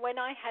 When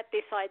I had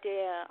this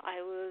idea, I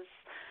was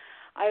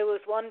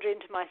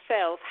wondering to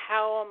myself,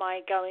 how am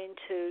I going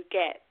to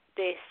get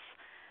this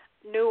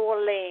New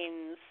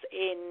Orleans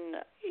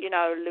in,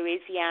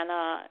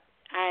 Louisiana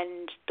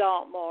and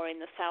Dartmoor in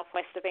the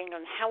southwest of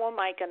England? How am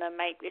I going to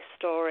make this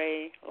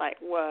story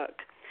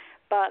work?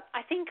 But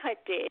I think I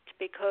did,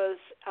 because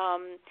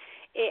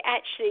it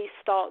actually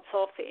starts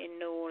off in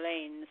New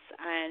Orleans,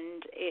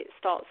 and it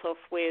starts off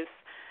with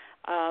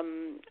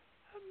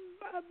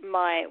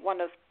one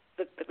of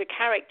the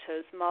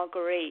characters,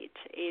 Marguerite,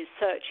 is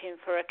searching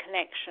for a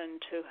connection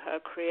to her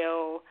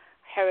Creole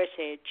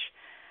heritage,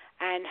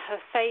 and her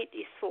fate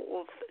is sort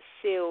of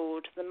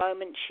sealed the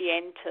moment she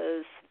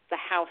enters the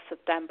house of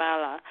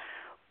Damballa.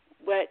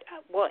 What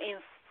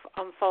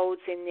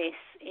unfolds in this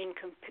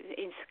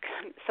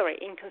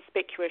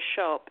inconspicuous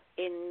shop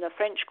in the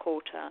French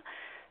Quarter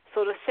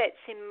sort of sets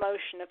in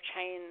motion a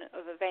chain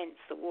of events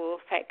that will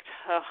affect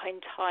her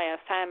entire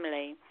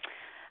family,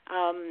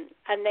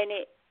 and then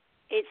it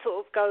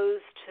sort of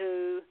goes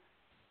to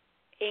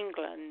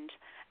England,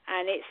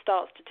 and it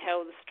starts to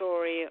tell the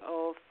story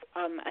of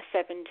a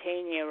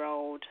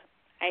 17-year-old,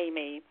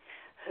 Amy,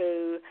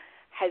 who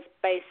has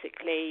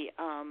basically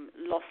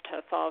lost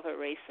her father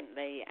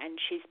recently, and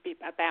she's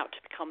about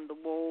to become the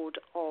ward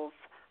of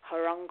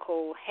her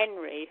uncle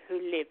Henry,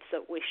 who lives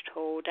at Wisht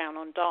Hall down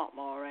on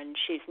Dartmoor, and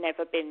she's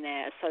never been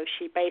there. So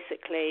she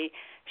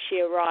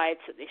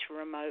arrives at this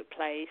remote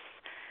place,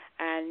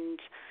 and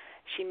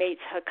she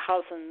meets her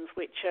cousins,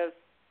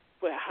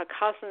 her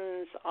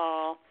cousins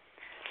are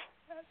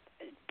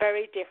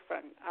very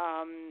different,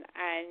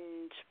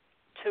 and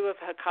two of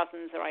her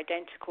cousins are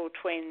identical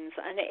twins,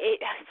 and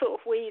it sort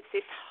of weaves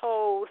this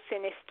whole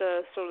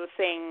sinister sort of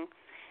thing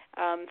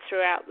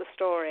throughout the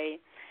story.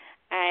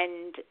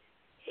 And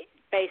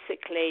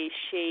basically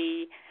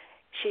she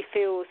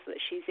feels that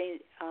she's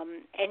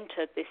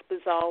entered this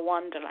bizarre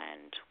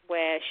wonderland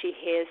where she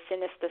hears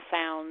sinister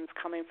sounds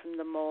coming from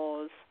the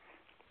moors.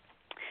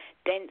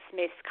 Dense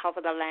mists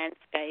cover the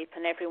landscape,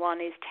 and everyone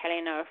is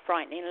telling her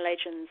frightening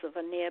legends of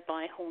a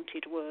nearby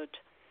haunted wood.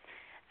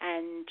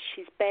 And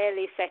she's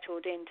barely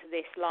settled into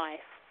this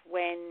life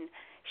when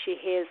she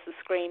hears the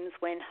screams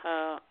when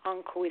her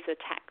uncle is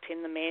attacked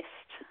in the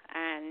mist,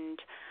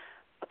 and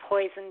a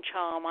poison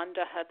charm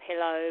under her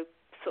pillow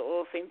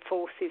sort of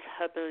enforces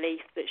her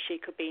belief that she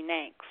could be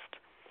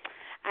next.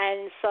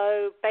 And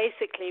so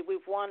basically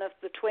with one of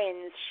the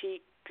twins,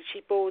 she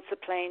boards a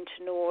plane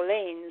to New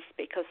Orleans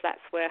because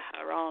that's where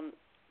her aunt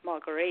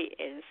Marguerite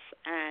is.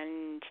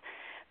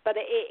 But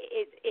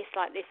it's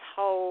like this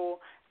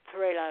whole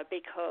thriller,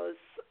 because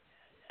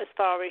as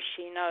far as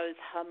she knows,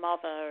 her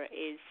mother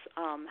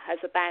has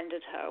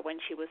abandoned her when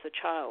she was a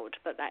child,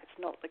 but that's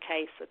not the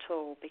case at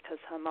all, because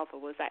her mother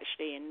was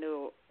actually in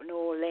New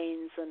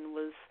Orleans and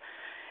was,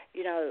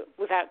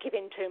 without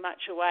giving too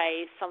much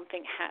away,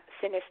 something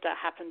sinister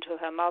happened to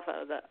her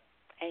mother that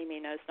Amy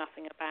knows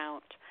nothing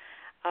about.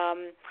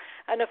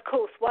 And of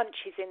course, once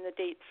she's in the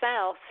Deep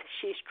South,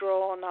 she's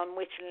drawn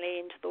unwittingly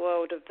into the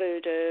world of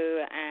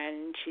voodoo,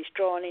 and she's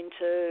drawn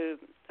into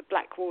the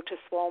Blackwater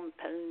Swamp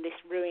and this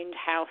ruined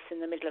house in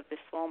the middle of the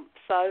swamp.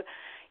 So,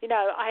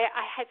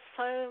 I had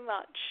so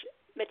much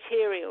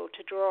material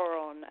to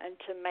draw on and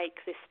to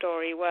make this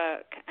story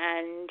work,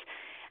 and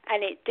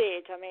it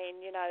did. I mean,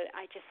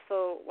 I just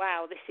thought,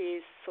 wow, this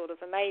is sort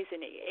of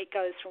amazing. It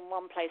goes from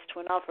one place to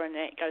another, and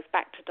then it goes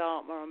back to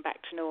Dartmoor and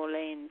back to New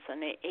Orleans,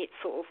 and it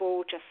sort of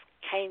all just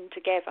came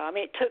together. I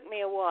mean, it took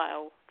me a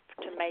while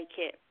to make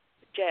it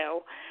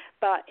gel,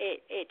 but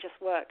it just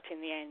worked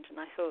in the end, and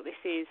I thought this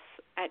is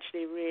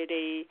actually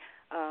really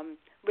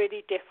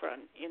really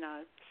different,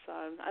 So,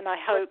 and I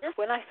hope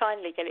when I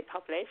finally get it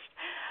published,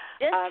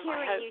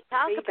 hearing you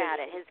talk about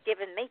it has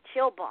given me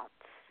chill bumps.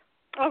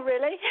 Oh,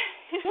 really?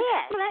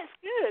 Yes. Well, that's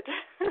good.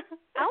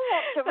 I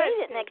want to read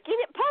it and get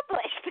it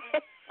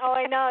published. Oh,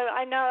 I know.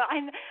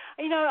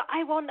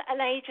 I want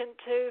an agent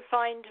to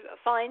find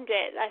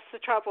it. That's the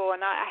trouble,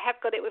 and I have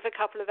got it with a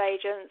couple of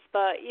agents.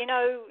 But you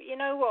know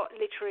what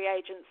literary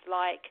agents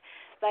like?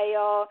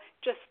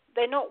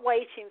 They're not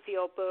waiting for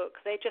your book.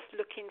 They're just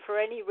looking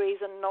for any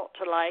reason not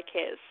to like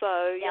it.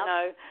 So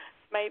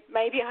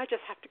maybe I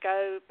just have to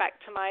go back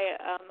to my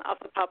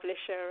other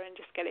publisher and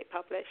just get it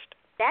published.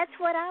 That's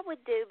what I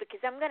would do, because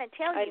I'm going to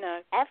tell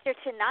you, after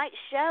tonight's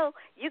show,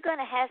 you're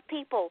going to have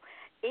people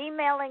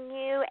emailing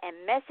you and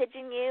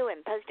messaging you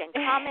and posting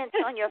comments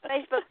on your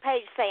Facebook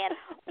page saying,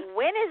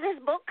 "When is this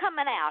book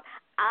coming out?"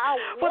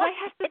 Well, they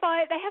have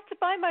to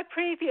buy my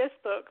previous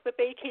book, The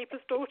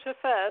Beekeeper's Daughter,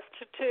 first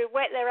to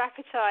whet their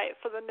appetite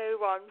for the new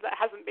one that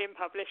hasn't been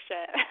published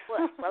yet.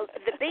 Well,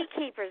 The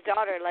Beekeeper's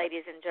Daughter,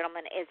 ladies and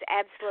gentlemen, is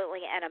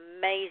absolutely an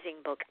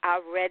amazing book.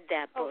 I read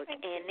that book,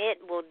 and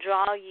it will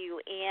draw you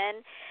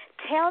in.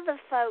 Tell the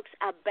folks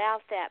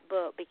about that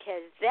book,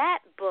 because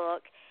that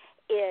book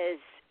is,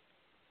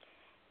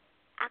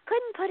 I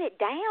couldn't put it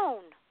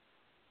down.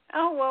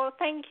 Oh, well,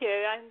 thank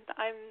you.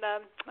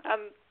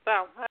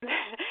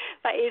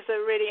 That is a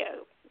really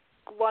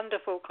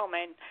wonderful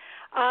comment.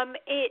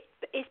 It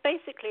is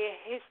basically a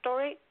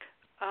historic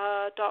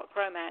dark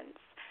romance,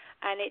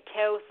 and it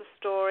tells the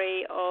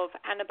story of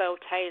Annabelle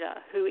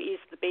Taylor, who is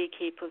the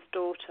beekeeper's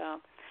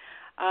daughter.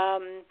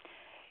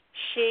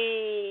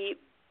 She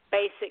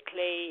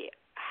basically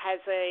has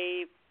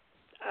a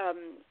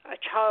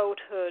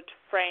childhood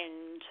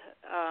friend,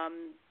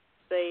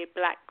 the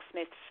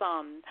blacksmith's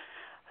son,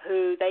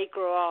 who they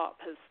grew up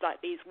as like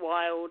these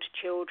wild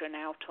children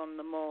out on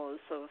the moors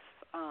of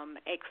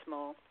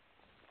Exmoor.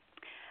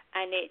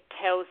 And it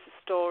tells the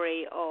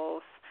story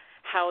of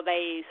how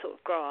they sort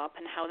of grow up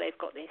and how they've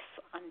got this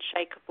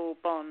unshakable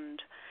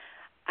bond.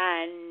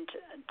 And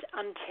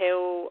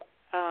until,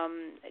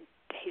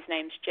 his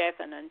name's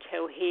Jevon,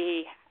 until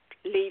he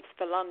leaves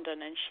for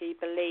London and she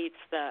believes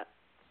that,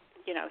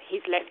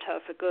 he's left her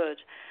for good.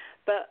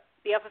 But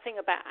the other thing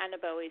about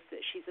Annabelle is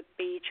that she's a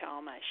bee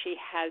charmer. She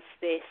has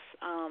this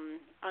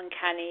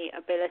uncanny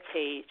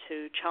ability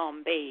to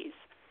charm bees.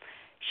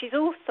 She's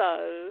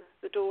also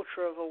the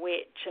daughter of a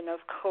witch, and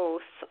of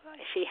course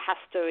she has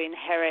to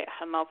inherit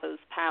her mother's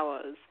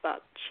powers,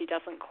 but she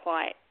doesn't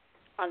quite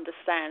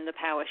understand the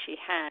power she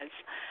has.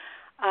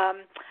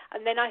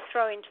 And then I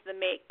throw into the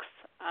mix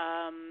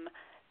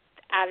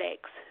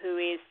Alex, who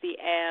is the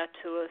heir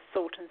to a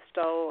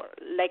Saltonstall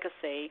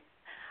legacy,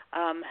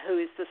 who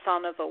is the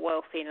son of a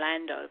wealthy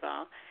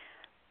landowner,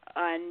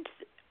 and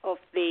of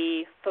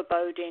the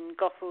foreboding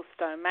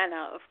Gothelstone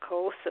Manor, of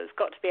course. There's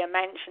got to be a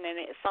mansion in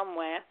it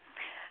somewhere.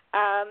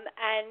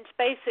 And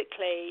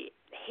basically,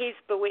 he's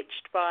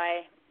bewitched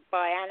by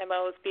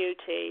Annabelle's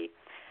beauty,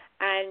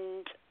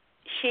 and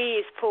she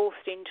is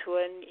forced into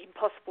an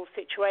impossible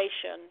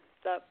situation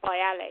by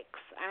Alex,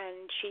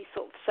 and she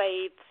sort of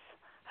saves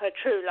her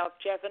true love,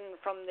 Jevon,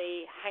 from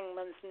the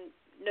hangman's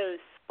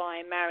noose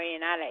by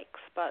marrying Alex,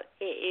 but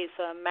it is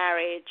a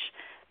marriage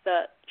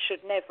that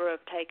should never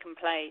have taken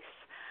place.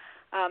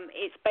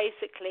 It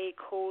basically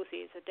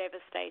causes a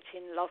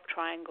devastating love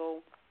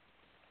triangle,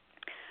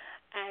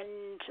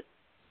 and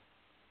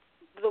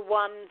the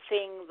one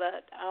thing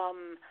that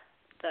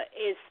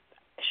is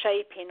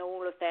shaping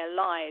all of their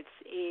lives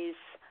is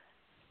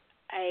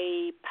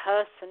a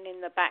person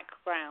in the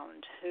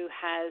background who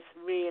has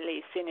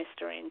really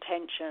sinister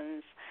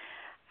intentions,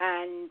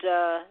 and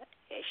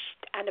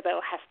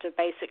Annabelle has to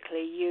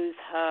basically use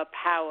her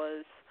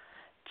powers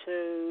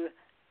to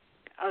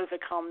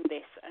overcome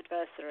this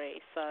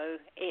adversary. So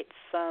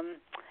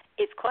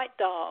it's quite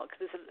dark.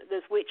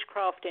 There's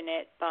witchcraft in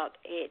it, but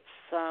it's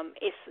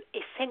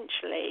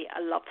essentially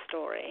a love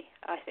story,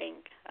 I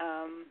think.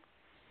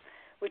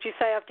 Would you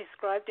say I've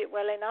described it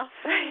well enough,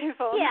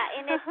 Yvonne? Yeah,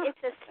 and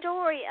it's a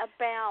story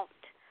about.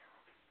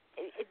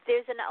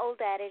 There's an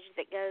old adage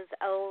that goes,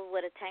 "Oh,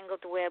 what a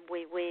tangled web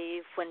we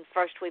weave when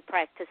first we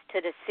practice to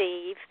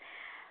deceive."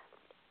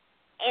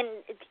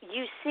 And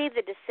you see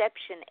the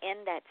deception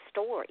in that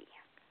story.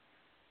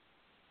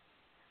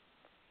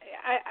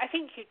 I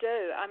think you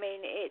do. I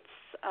mean,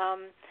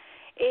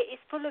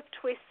 it's full of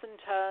twists and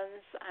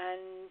turns,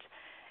 and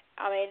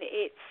I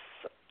mean,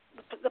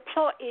 the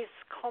plot is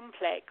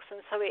complex,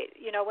 and so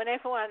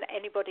whenever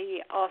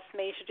anybody asks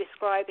me to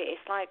describe it,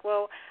 it's like,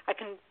 well, I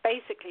can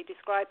basically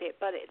describe it,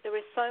 but there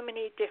is so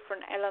many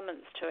different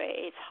elements to it.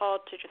 It's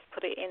hard to just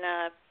put it in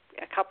a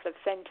couple of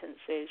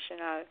sentences,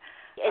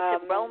 It's a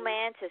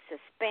romance, a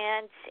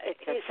suspense,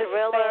 it's a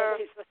thriller.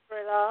 It's a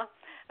thriller,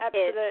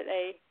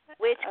 absolutely. It's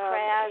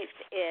witchcraft,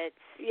 it's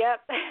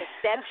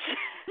deception.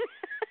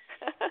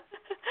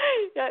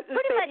 Yeah,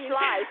 pretty much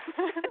life.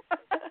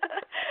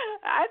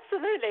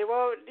 Absolutely.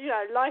 Well,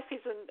 life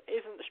isn't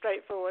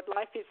straightforward.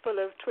 Life is full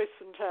of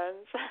twists and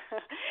turns.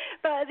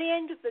 But at the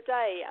end of the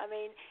day, I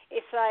mean,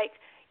 it's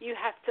like you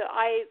have to.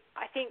 I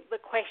think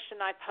the question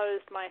I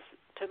posed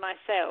to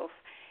myself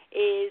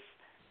is,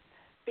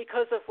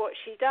 because of what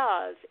she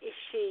does, is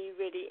she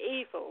really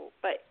evil?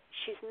 But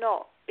she's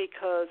not,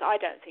 because I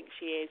don't think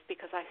she is,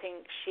 because I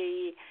think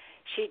she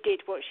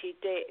did what she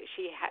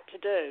had to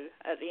do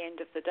at the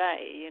end of the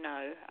day,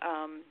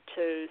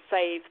 to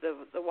save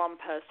the one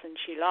person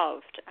she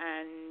loved,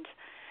 and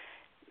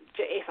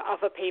if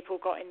other people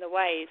got in the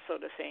way,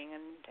 sort of thing,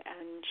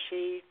 and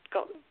she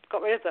got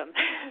rid of them.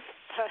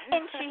 So.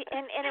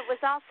 And it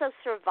was also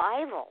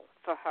survival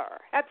for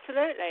her.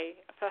 Absolutely,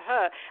 for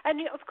her.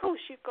 And of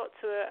course, you've got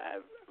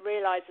to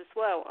realise as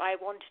well, I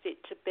wanted it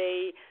to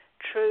be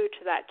true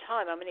to that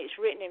time. I mean, it's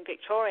written in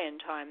Victorian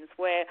times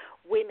where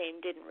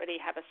women didn't really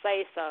have a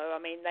say-so. I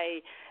mean,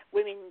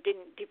 women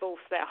didn't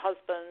divorce their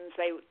husbands.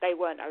 They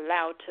weren't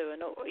allowed to,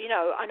 and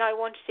and I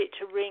wanted it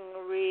to ring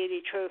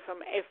really true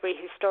from every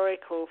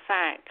historical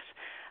fact.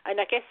 And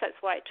I guess that's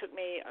why it took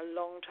me a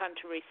long time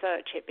to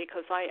research it,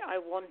 because I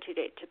wanted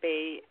it to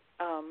be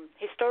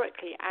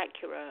historically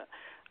accurate,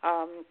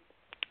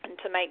 and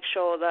to make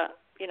sure that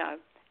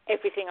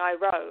everything I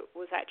wrote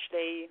was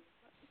actually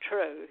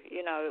true,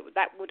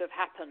 that would have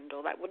happened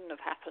or that wouldn't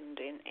have happened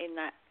in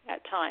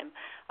that time.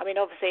 I mean,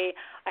 obviously,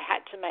 I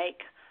had to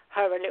make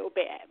her a little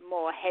bit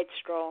more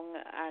headstrong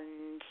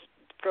and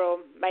for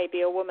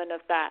maybe a woman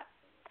of that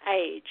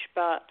age,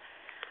 but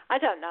I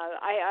don't know.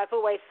 I've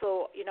always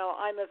thought,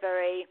 I'm a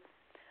very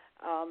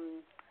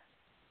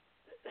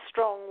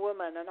strong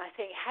woman, and I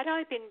think, had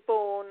I been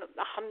born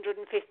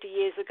 150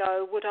 years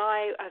ago, would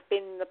I have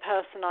been the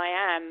person I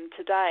am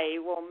today?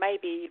 Well,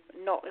 maybe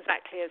not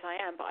exactly as I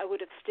am, but I would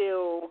have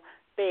still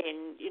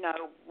been,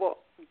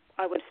 what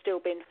I would have still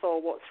been for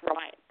what's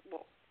right,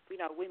 what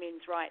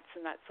women's rights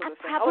and that sort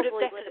of thing. I would have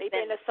definitely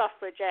been a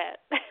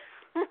suffragette.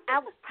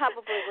 I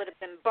probably would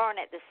have been burned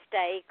at the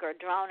stake or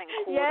drawn and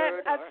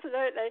quartered. Yeah,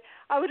 absolutely.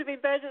 I would have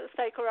been burned at the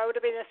stake, or I would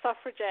have been a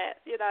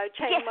suffragette,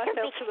 chained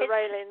myself to the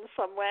railings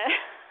somewhere.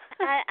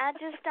 I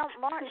just don't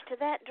march to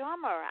that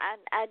drummer.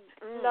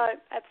 No,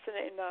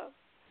 absolutely not.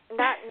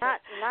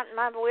 Not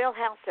my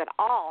wheelhouse at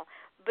all.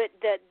 But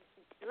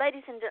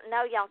ladies and gentlemen,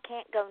 no, y'all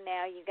can't go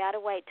now. You got to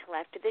wait till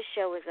after this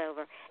show is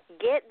over.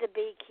 Get The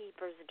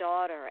Beekeeper's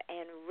Daughter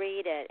and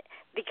read it,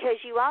 because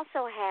you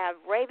also have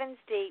Raven's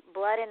Deep,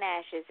 Blood and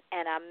Ashes,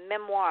 and a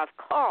memoir of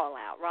Coral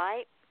out,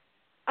 right?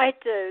 I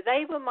do.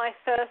 They were my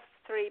first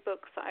 3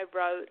 books that I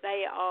wrote.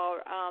 They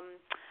are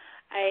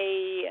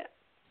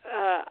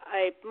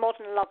a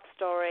modern love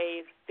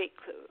story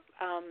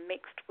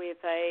mixed with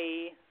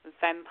a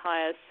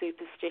vampire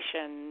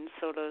superstition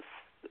sort of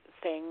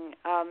thing,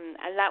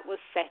 and that was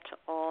set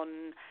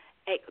on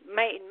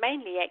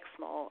mainly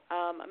Exmoor.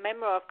 A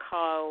memoir of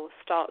Kyle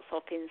starts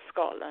off in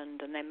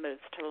Scotland and then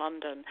moves to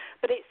London,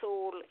 but it's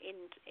all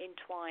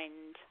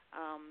entwined.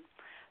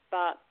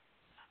 But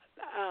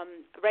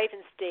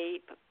Raven's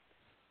Deep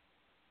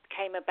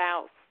came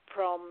about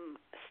from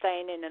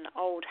staying in an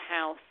old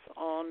house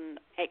on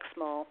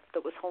Exmoor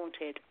that was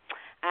haunted,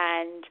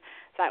 and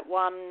that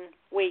one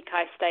week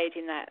I stayed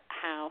in that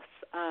house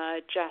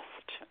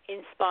just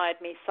inspired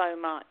me so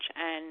much,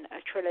 and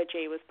a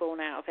trilogy was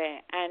born out of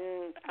it,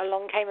 and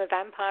along came a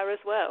vampire as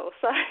well,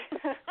 so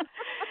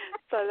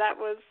so that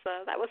was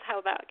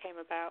how that came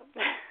about.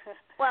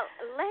 Well,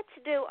 let's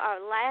do our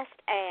last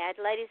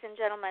ad, ladies and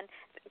gentlemen,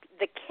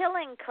 The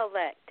Killing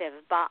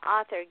Collective by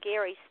author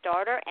Gary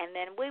Starter, and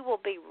then we will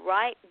be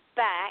right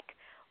back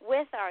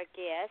with our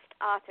guest,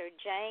 author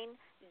Jane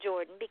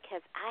Jordan,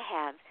 because I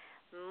have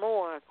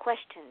more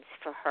questions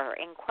for her.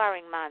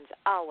 Inquiring minds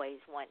always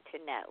want to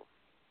know.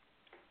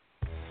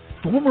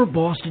 Former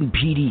Boston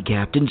PD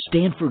Captain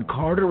Stanford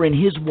Carter and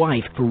his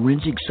wife,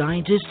 forensic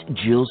scientist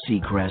Jill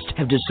Seacrest,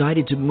 have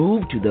decided to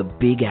move to the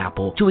Big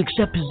Apple to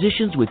accept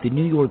positions with the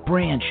New York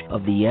branch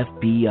of the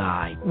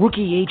FBI.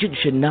 Rookie agent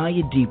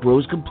Shania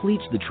Deeprose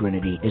completes the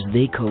trinity as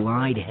they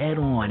collide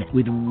head-on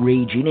with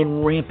raging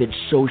and rampant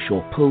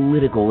social,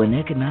 political, and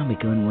economic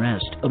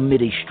unrest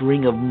amid a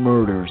string of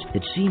murders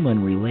that seem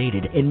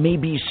unrelated and may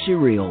be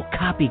serial,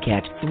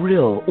 copycat,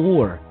 thrill,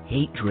 or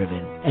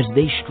hate-driven. As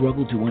they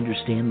struggle to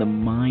understand the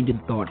mind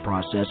and thought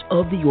process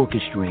of the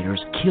orchestrators,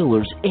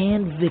 killers,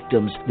 and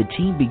victims, the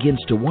team begins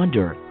to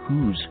wonder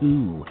who's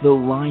who. The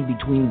line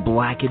between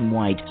black and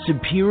white,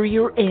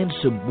 superior and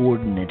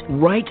subordinate,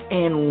 right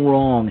and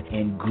wrong,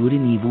 and good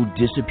and evil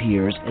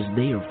disappears as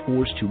they are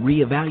forced to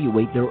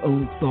reevaluate their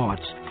own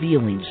thoughts,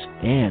 feelings,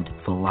 and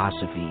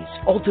philosophies.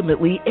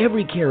 Ultimately,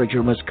 every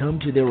character must come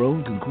to their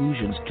own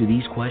conclusions to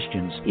these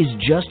questions. Is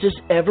justice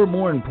ever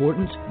more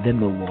important than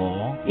the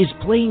law? Is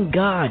playing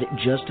God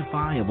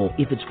justifiable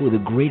if it's for the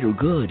greater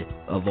good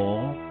of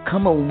all?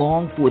 Come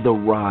along for the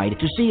ride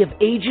to see if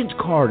Agent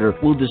Carter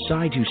will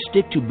decide to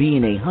stick to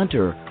being a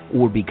hunter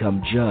or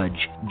become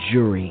judge,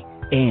 jury,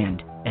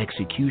 and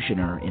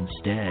executioner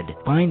instead?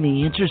 Find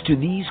the answers to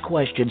these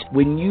questions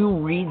when you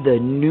read the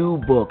new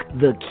book,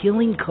 The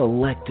Killing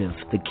Collective.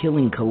 The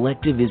Killing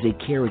Collective is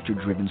a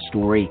character-driven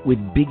story with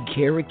big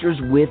characters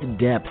with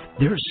depth.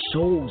 They're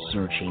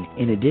soul-searching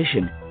in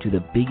addition to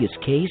the biggest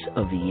case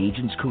of the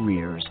agents'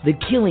 careers. The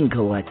Killing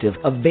Collective,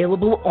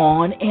 available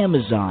on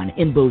Amazon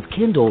in both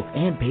Kindle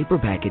and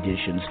paperback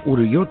editions.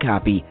 Order your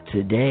copy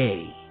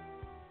today.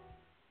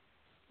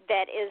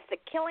 That is The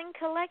Killing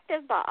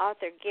Collective by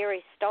author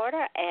Gary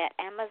Starter at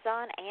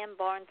Amazon and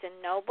Barnes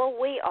 & Noble.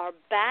 We are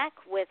back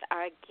with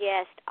our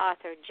guest,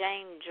 author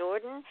Jane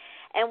Jordan,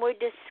 and we're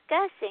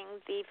discussing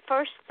the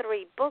first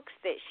 3 books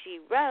that she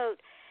wrote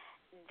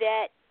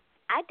that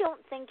I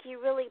don't think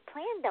you really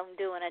planned on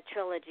doing a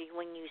trilogy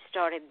when you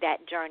started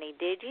that journey,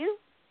 did you?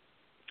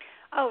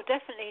 Oh,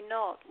 definitely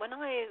not. When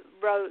I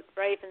wrote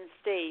Raven's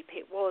Deep,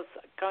 it was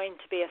going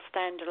to be a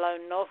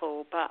standalone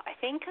novel, but I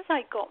think as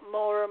I got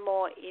more and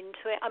more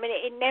into it, I mean,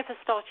 it never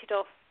started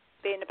off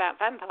being about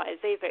vampires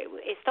either.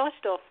 It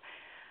started off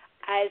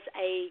as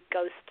a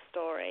ghost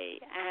story,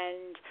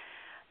 and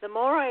the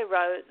more I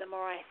wrote, the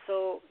more I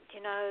thought,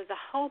 the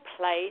whole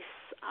place,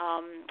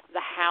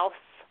 the house,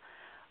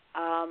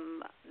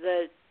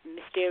 the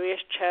mysterious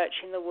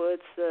church in the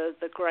woods,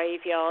 the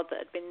graveyard that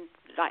had been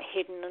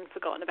hidden and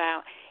forgotten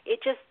about, it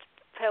just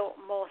felt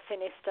more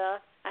sinister.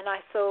 And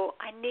I thought,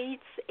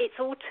 it's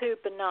all too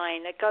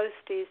benign. A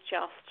ghost is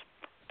just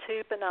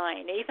too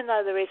benign. Even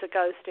though there is a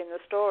ghost in the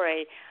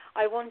story,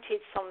 I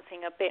wanted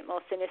something a bit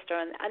more sinister.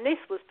 And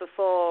this was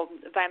before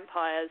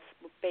vampires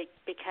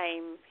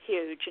became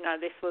huge.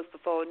 This was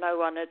before no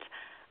one had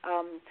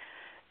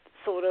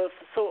sort of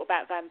thought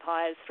about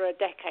vampires for a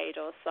decade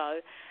or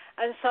so.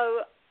 And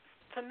so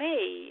for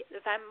me,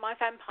 my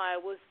vampire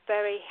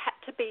had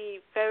to be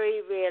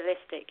very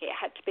realistic. It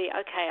had to be,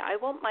 okay, I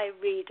want my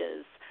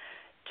readers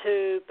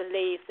to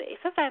believe that if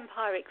a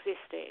vampire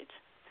existed,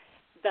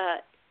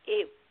 that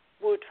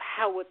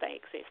how would they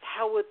exist?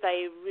 How would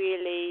they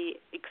really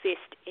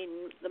exist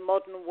in the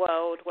modern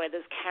world where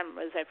there's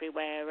cameras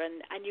everywhere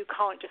and you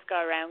can't just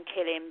go around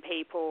killing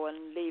people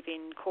and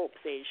leaving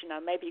corpses?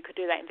 Maybe you could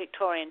do that in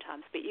Victorian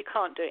times, but you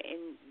can't do it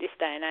in this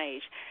day and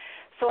age.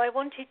 So I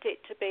wanted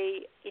it to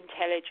be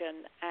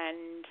intelligent,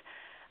 and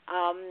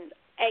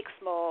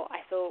Exmoor, I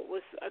thought,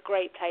 was a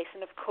great place.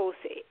 And, of course,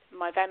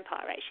 my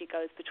vampire actually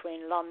goes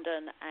between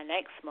London and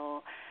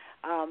Exmoor,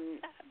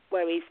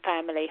 where his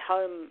family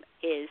home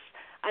is.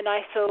 And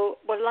I thought,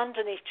 well,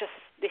 London is just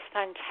this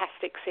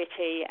fantastic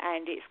city,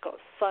 and it's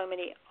got so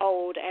many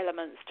old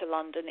elements to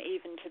London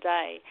even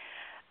today.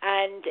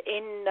 And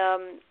in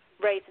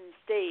Raven's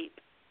Deep,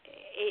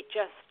 it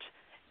just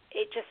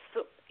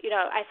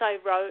as I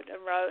wrote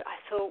and wrote, I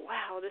thought,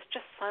 wow, there's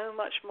just so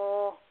much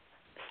more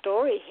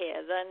story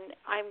here than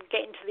I'm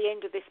getting to the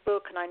end of this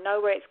book, and I know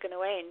where it's going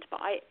to end,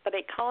 but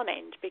it can't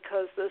end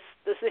because there's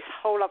this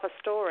whole other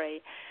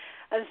story.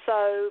 And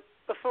so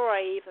before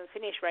I even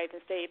finished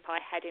Raven's Deep, I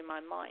had in my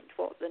mind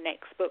what the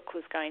next book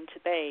was going to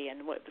be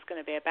and what it was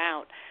going to be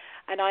about.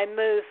 And I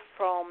moved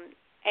from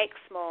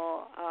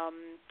Exmoor,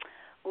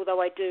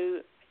 although I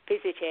do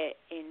visit it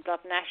in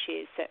Blood and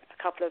Ashes a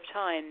couple of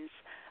times,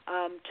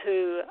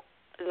 to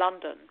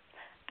London.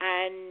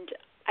 And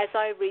as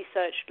I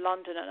researched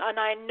London, and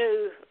I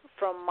knew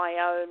from my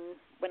own,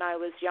 when I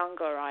was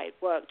younger, I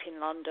worked in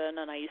London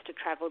and I used to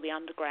travel the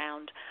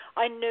underground.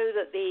 I knew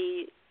that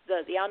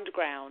the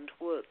underground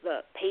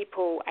that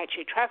people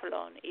actually travel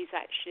on is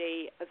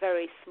actually a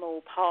very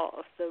small part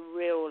of the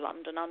real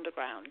London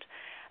Underground.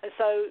 And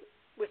so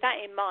with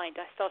that in mind,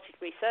 I started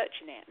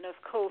researching it. And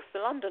of course, the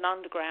London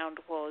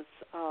Underground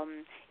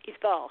is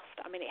vast.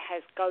 I mean, it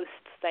has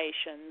ghost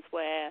stations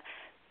where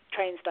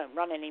trains don't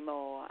run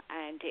anymore,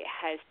 and it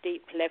has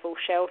deep level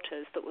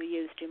shelters that were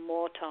used in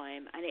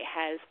wartime, and it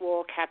has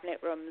war cabinet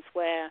rooms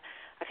where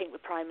I think the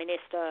Prime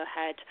Minister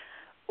had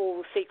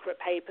all secret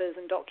papers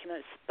and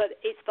documents. But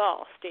it's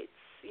vast. It's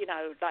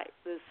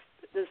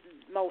there's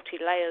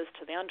multi-layers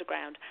to the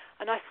underground.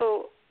 And I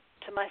thought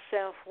to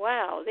myself,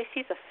 wow, this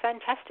is a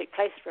fantastic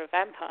place for a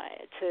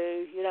vampire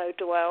to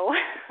dwell.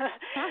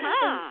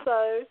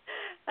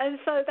 and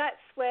so that's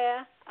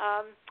where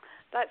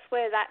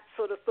that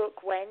sort of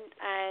book went,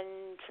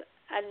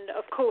 and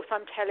of course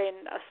I'm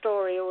telling a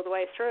story all the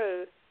way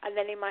through. And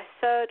then in my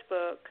third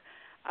book,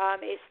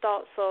 it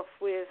starts off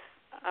with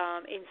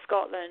in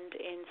Scotland,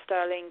 in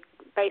Stirling,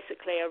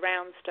 basically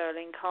around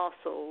Stirling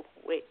Castle,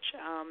 which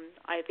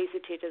I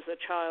visited as a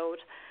child.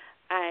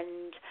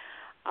 And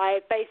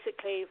I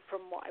basically,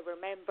 from what I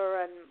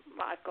remember, and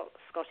I've got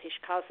Scottish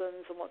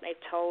cousins and what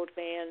they've told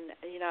me, and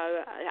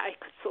I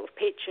could sort of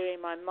picture in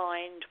my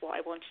mind what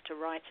I wanted to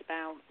write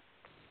about.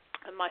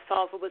 And my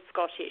father was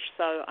Scottish,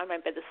 so I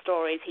remember the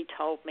stories he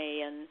told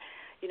me, and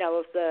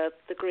of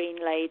the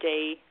Green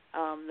Lady,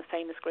 the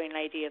famous Green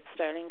Lady of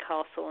Stirling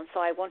Castle. And so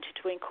I wanted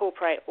to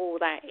incorporate all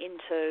that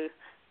into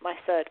my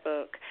third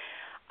book.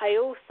 I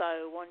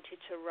also wanted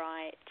to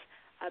write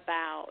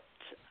about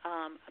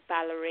a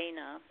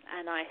ballerina,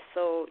 and I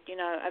thought,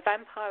 a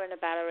vampire and a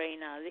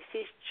ballerina, this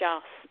is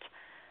just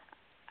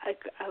a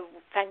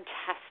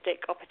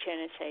fantastic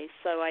opportunity.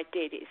 So I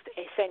did. It's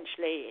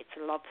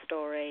a love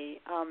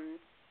story.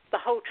 The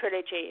whole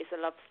trilogy is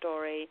a love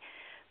story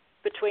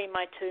between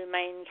my two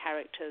main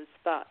characters,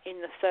 but in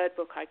the third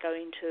book I go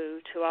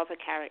into other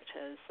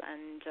characters,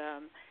 and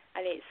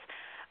it's,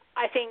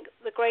 I think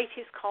the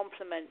greatest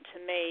compliment to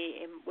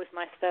me with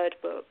my third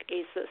book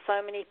is that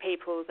so many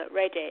people that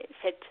read it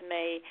said to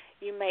me,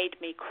 "You made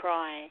me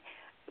cry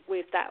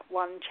with that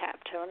one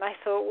chapter." And I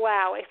thought,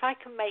 wow, if I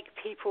can make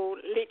people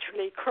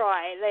literally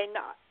cry, then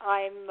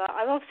I'm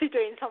obviously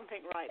doing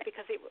something right,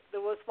 because there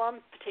was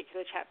one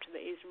particular chapter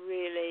that is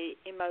really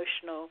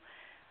emotional.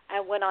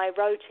 And when I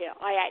wrote it,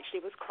 I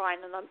actually was crying,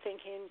 and I'm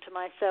thinking to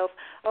myself,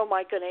 oh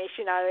my goodness,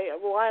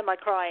 why am I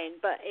crying?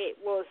 But it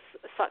was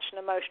such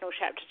an emotional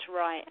chapter to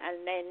write.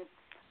 And then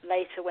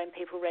later, when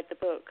people read the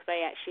book,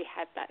 they actually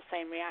had that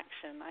same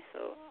reaction. I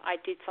thought I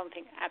did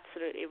something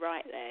absolutely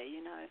right there,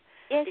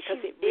 Yes,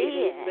 because you it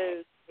really did.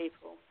 moved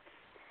people.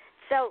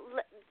 So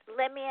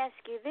let me ask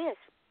you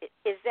this.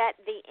 Is that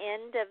the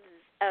end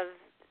of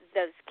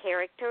those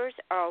characters,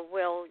 or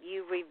will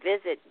you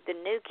revisit the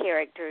new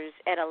characters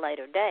at a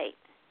later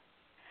date?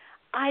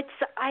 I've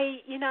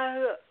been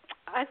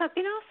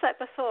asked that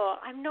before.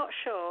 I'm not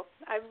sure.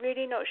 I'm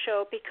really not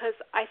sure, because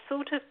I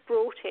sort of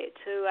brought it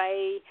to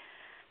a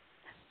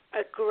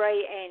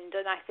great end,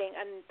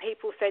 and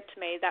people said to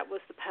me that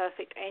was the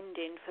perfect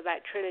ending for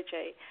that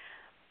trilogy.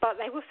 But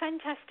they were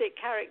fantastic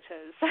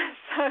characters,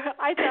 so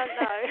I don't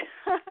know.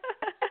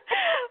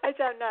 I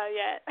don't know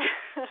yet.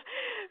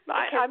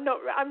 I'm not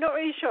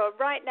really sure.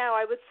 Right now,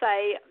 I would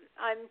say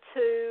I'm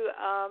too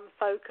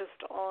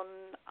focused on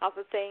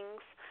other things.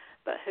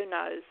 But who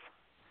knows?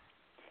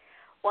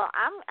 Well,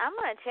 I'm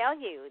going to tell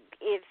you,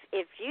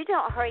 if you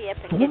don't hurry up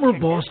and former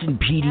Boston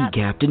PD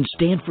captain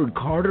Stanford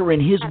Carter and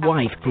his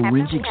wife,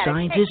 forensic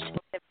scientist.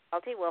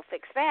 Difficulty, we'll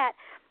fix that.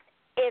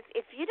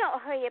 If you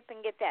don't hurry up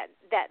and get that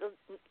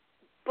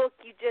book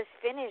you just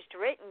finished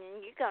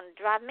written, you're going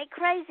to drive me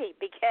crazy,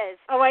 because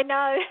I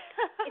know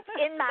it's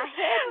in my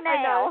head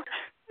now.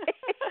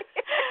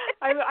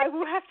 I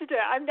will have to do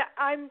it.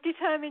 I'm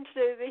determined to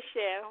do it this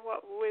year.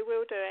 We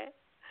will do it.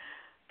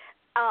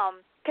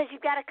 Because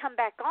you've got to come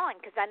back on,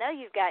 because I know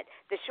you've got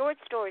the short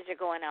stories are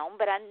going on,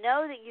 but I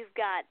know that you've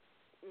got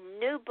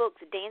new books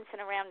dancing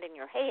around in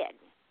your head.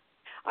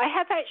 I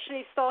have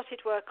actually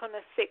started work on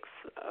a sixth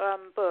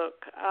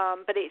book,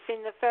 but it's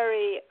in the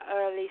very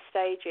early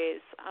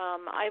stages.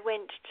 I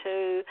went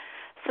to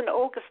St.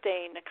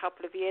 Augustine a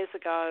couple of years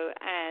ago,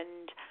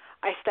 and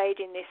I stayed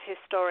in this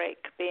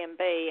historic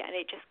B&B, and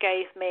it just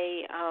gave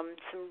me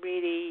some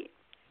really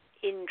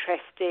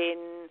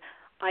interesting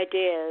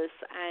ideas,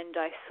 and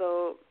I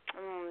thought,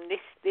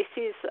 this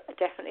is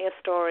definitely a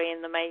story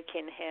in the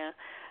making here.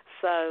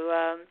 So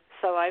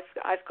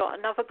I've got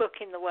another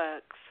book in the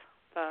works.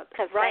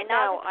 Because right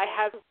now I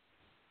have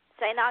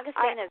St.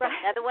 Augustine is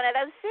another one of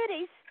those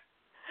cities.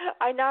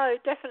 I know,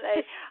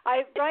 definitely.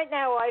 Right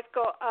now I've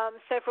got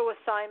several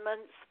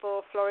assignments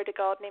for Florida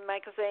Gardening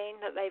magazine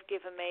that they've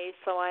given me,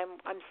 so I'm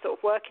sort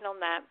of working on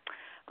that.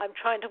 I'm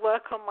trying to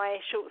work on my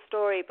short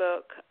story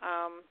book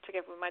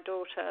together with my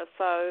daughter.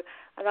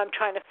 And I'm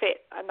trying to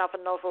fit another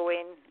novel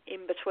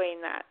in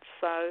between that.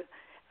 So,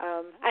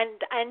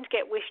 and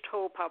get Wished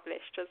Hall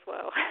published as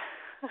well.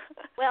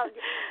 Well,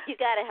 you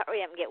got to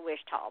hurry up and get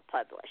Wished Hall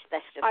published.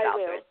 That's just I all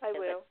will. I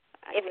will.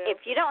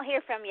 If you don't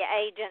hear from your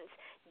agents,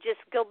 just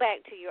go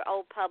back to your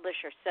old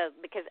publisher. So,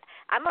 because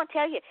I'm going to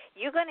tell you,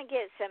 you're going to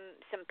get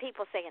some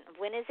people saying,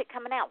 when is it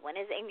coming out? When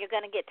is it? And you're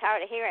going to get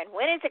tired of hearing,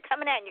 when is it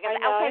coming out? And you're going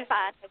to say, okay,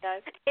 fine.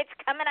 It's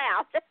coming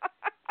out.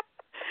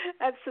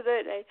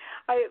 Absolutely.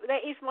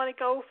 That is my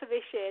goal for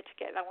this year, to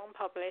get that one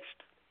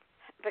published.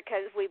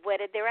 Because we've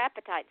whetted their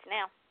appetites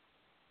now.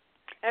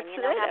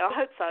 Absolutely. I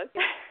hope so.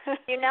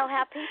 You know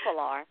how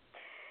people are.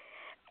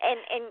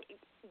 And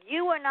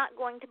you are not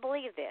going to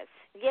believe this.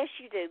 Yes,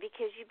 you do,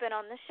 because you've been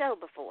on the show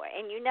before,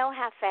 and you know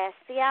how fast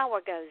the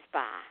hour goes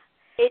by.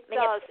 It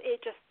does.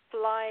 It just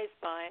flies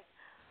by.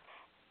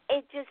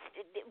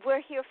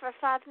 We're here for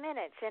 5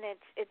 minutes, and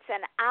it's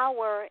an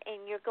hour,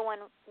 and you're going,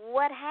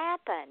 what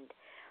happened?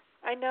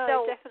 I know,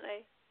 so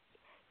definitely.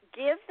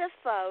 Give the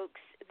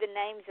folks the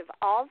names of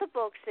all the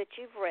books that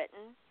you've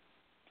written,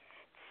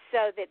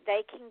 so that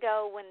they can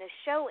go when the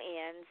show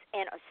ends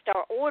and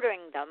start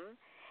ordering them,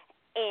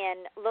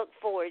 and look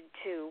forward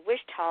to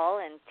Wished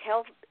Hall, and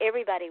tell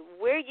everybody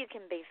where you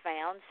can be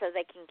found so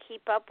they can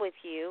keep up with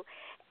you.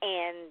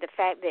 And the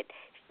fact that,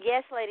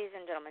 yes, ladies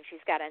and gentlemen,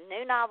 she's got a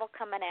new novel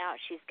coming out.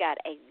 She's got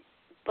a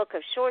book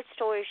of short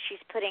stories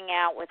she's putting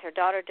out with her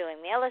daughter doing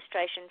the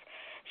illustrations.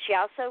 She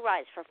also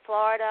writes for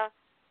Florida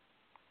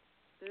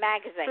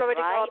Magazine,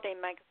 Florida right? Gardening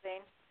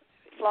Magazine.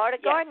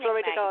 Florida Gardening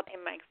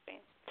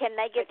Magazine. Can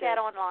they get that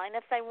online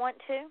if they want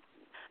to?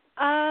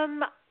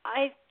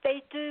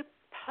 They do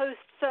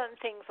post certain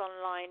things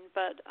online,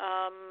 but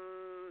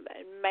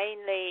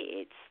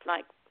mainly it's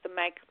like the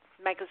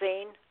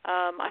magazine.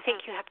 I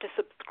think you have to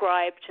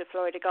subscribe to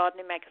Florida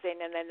Gardening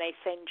Magazine, and then they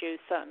send you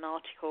certain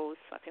articles.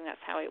 I think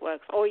that's how it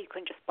works. Or you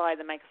can just buy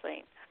the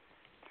magazine.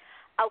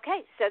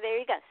 Okay, so there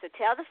you go. So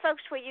tell the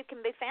folks where you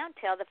can be found.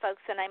 Tell the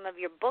folks the name of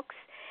your books,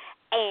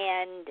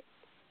 and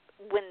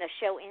when the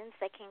show ends,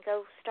 they can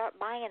go start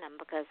buying them,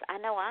 because I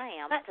know I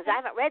am, because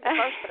I haven't read the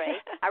first 3.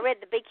 I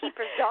read The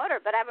Beekeeper's Daughter,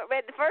 but I haven't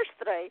read the first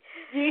 3.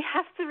 You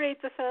have to read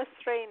the first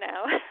 3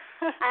 now.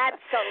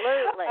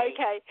 Absolutely.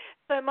 Okay,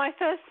 so my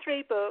first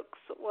 3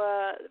 books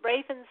were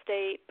Raven's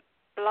Deep,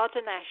 Blood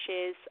and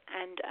Ashes,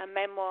 and A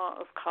Memoir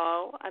of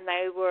Carl, and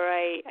they were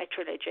a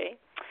trilogy.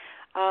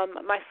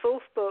 My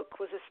 4th book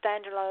was a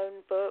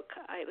standalone book.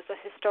 It was a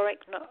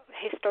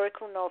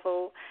historical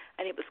novel,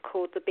 and it was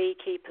called The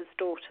Beekeeper's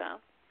Daughter.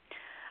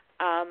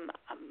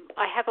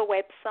 I have a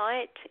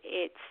website.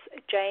 It's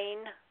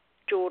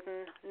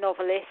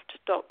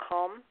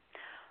janejordannovelist.com.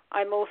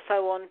 I'm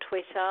also on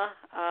Twitter.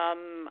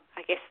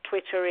 I guess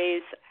Twitter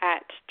is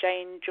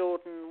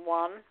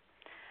 @janejordan1.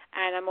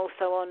 And I'm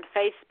also on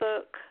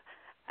Facebook.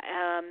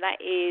 That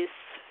is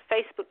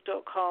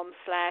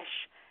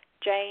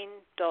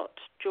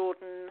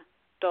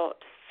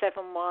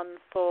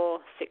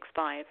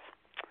facebook.com/jane.jordan.71465.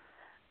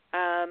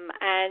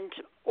 And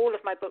all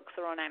of my books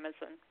are on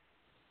Amazon.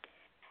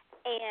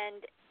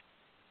 And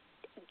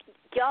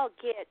y'all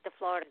get the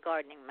Florida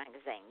Gardening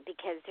Magazine,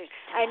 because there's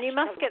so and much you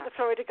must to get learn. the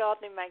Florida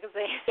Gardening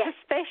Magazine, yes,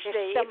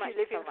 especially so if you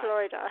live in learn.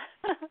 Florida.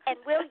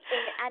 And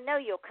I know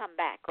you'll come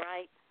back,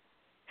 right?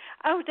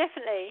 Oh,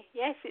 definitely.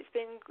 Yes, it's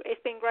been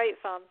great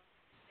fun.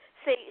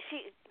 See,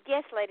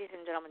 yes, ladies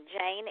and gentlemen,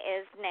 Jane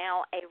is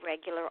now a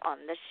regular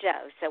on the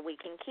show, so we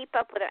can keep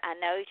up with her. I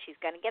know she's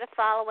going to get a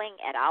following.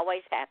 It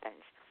always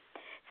happens.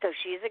 So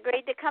she's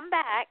agreed to come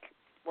back.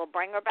 We'll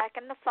bring her back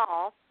in the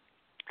fall.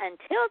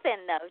 Until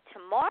then, though,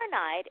 tomorrow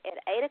night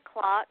at 8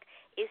 o'clock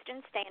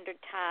Eastern Standard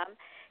Time,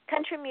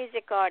 country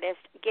music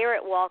artist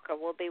Garrett Walker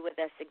will be with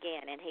us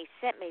again. And he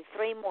sent me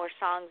 3 more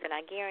songs, and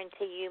I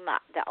guarantee you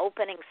the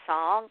opening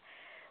song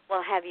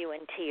will have you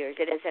in tears.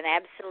 It is an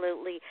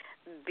absolutely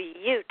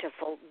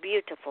beautiful,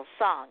 beautiful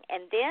song.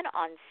 And then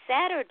on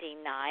Saturday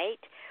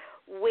night,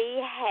 we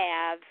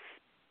have,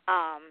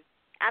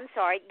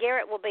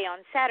 Garrett will be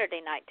on Saturday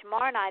night.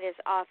 Tomorrow night is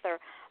author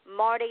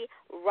Marty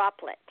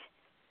Roplett.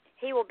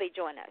 He will be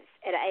joining us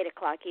at 8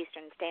 o'clock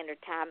Eastern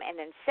Standard Time. And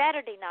then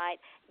Saturday night,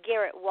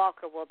 Garrett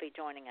Walker will be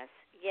joining us.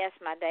 Yes,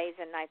 my days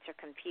and nights are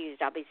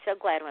confused. I'll be so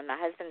glad when my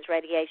husband's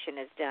radiation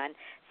is done,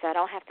 so I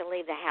don't have to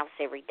leave the house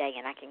every day,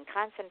 and I can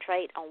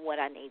concentrate on what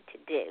I need to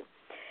do.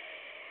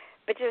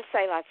 But just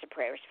say lots of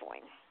prayers for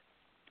him.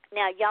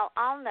 Now, y'all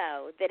all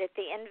know that at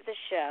the end of the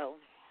show,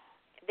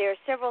 there are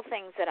several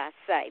things that I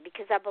say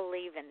because I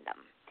believe in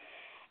them.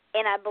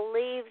 And I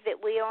believe that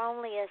we are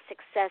only as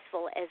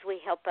successful as we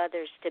help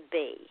others to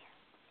be.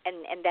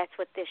 And that's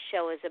what this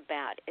show is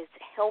about, is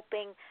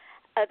helping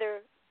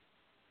other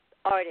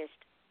artists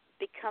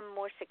become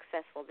more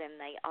successful than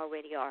they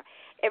already are.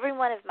 Every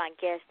one of my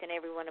guests and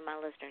every one of my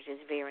listeners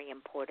is very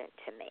important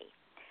to me.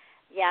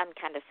 Yeah, I'm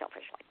kind of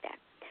selfish like that.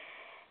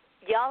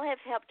 Y'all have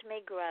helped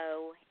me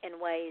grow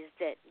in ways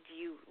that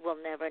you will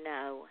never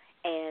know,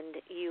 and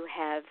you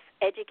have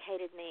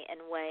educated me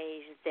in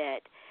ways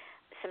that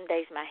some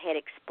days my head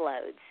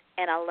explodes,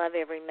 and I love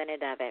every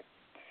minute of it.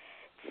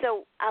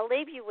 So I'll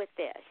leave you with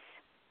this.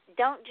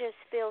 Don't just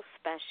feel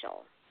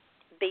special.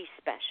 Be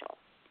special.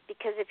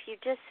 Because if you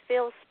just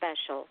feel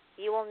special,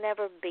 you will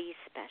never be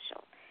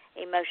special.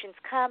 Emotions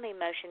come,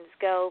 emotions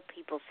go.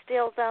 People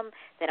steal them.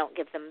 They don't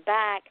give them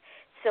back.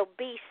 So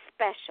be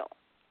special.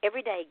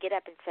 Every day, get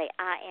up and say,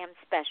 I am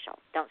special.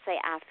 Don't say,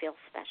 I feel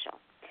special.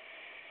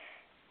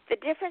 The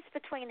difference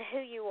between who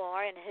you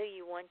are and who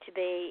you want to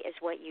be is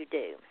what you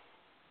do.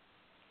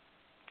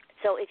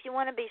 So if you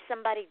want to be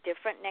somebody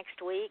different next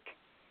week,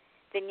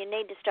 then you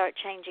need to start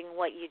changing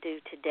what you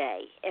do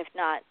today. If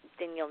not,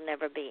 then you'll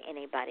never be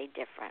anybody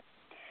different.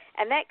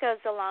 And that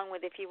goes along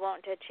with if you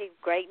want to achieve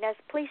greatness,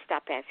 please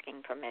stop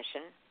asking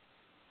permission,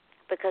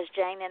 because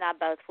Jane and I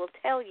both will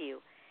tell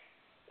you,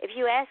 if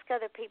you ask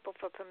other people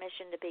for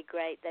permission to be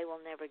great, they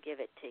will never give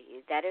it to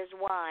you. That is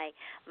why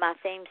my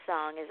theme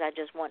song is I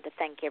just want to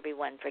thank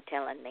everyone for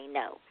telling me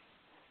no,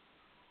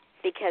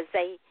 because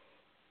they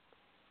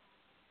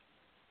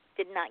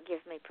did not give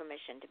me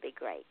permission to be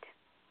great.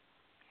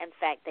 In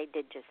fact, they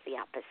did just the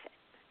opposite.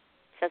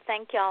 So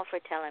thank y'all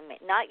for telling me.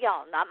 Not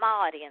y'all, not my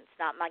audience,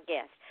 not my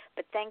guests,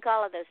 but thank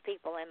all of those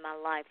people in my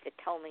life that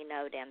told me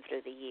no down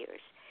through the years.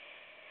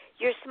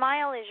 Your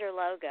smile is your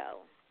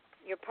logo.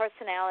 Your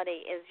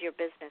personality is your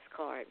business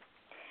card.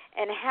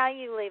 And how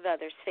you leave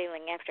others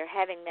feeling after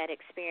having that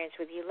experience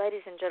with you,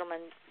 ladies and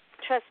gentlemen,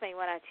 trust me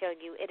when I tell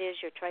you, it is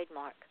your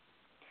trademark.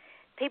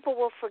 People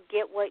will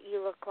forget what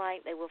you look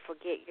like. They will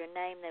forget your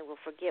name. They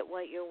will forget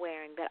what you're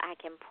wearing. But I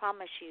can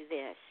promise you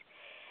this.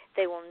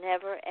 They will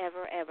never,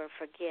 ever, ever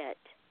forget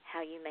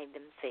how you made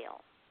them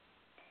feel.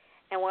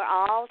 And we're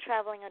all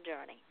traveling a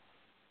journey.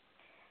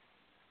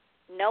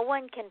 No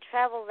one can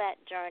travel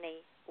that journey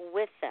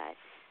with us.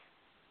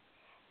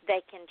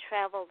 They can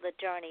travel the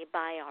journey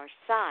by our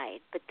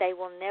side, but they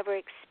will never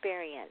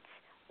experience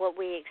what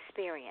we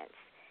experience,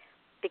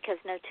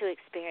 because no two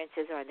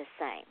experiences are the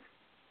same.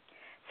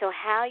 So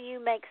how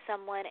you make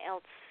someone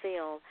else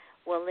feel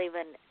will leave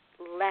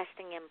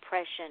lasting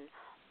impression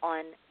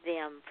on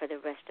them for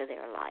the rest of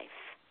their life.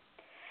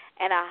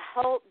 And I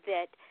hope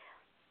that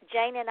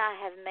Jane and I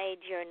have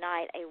made your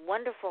night a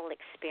wonderful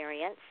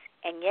experience.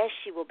 And yes,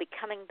 she will be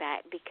coming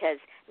back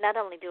because not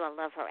only do I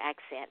love her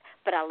accent,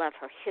 but I love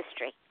her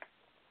history.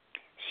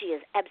 She is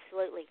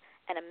absolutely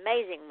an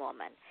amazing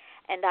woman.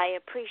 And I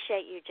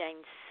appreciate you,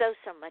 Jane, so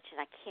much, and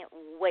I can't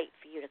wait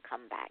for you to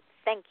come back.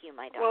 Thank you,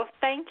 my darling. Well,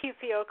 thank you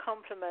for your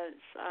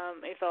compliments,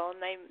 Yvonne.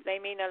 They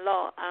mean a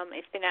lot.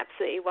 It's been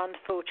absolutely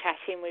wonderful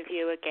chatting with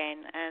you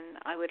again, and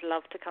I would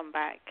love to come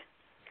back.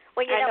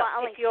 Well,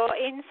 if you're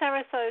in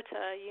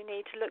Sarasota, you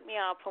need to look me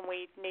up, and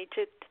we need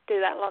to do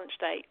that lunch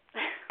date.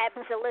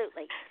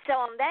 Absolutely. So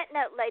on that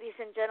note, ladies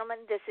and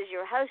gentlemen, this is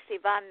your host,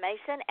 Yvonne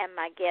Mason, and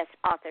my guest,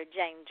 author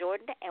Jane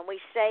Jordan, and we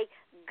say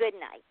good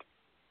night.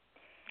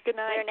 Good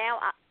night.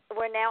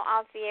 We're now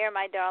off the air,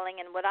 my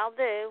darling, and what I'll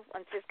do,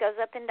 once this goes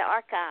up into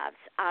archives,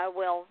 I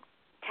will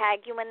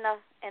tag you in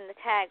the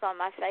tag on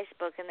my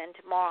Facebook, and then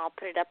tomorrow I'll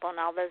put it up on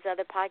all those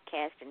other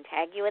podcasts and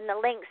tag you in the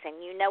links,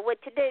 and you know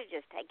what to do.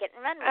 Just take it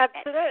and run with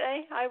it.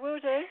 Absolutely, I will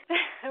do.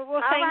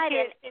 Well, all thank right,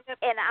 you. It's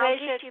been a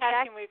pleasure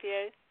chatting with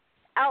you.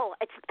 Oh,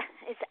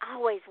 it's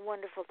always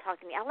wonderful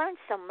talking to you. I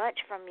learned so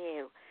much from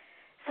you.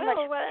 Well,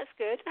 that's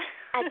good.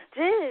 I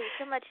do.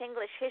 So much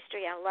English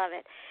history. I love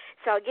it.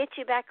 So I'll get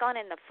you back on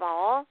in the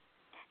fall,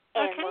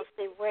 and we'll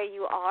see where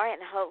you are,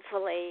 and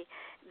hopefully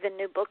the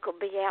new book will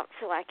be out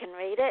so I can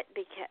read it,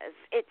 because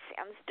it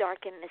sounds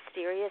dark and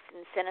mysterious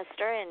and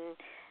sinister, and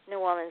New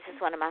Orleans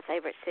is one of my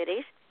favorite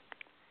cities.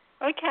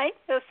 Okay.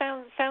 That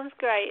sounds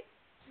great.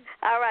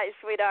 All right,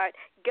 sweetheart.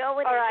 Go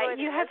and all enjoy right.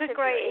 You have a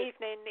great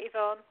evening,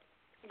 Yvonne.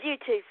 You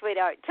too,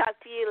 sweetheart. Talk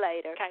to you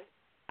later. Okay.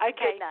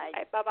 Good night.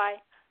 Okay,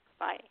 bye-bye.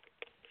 Bye.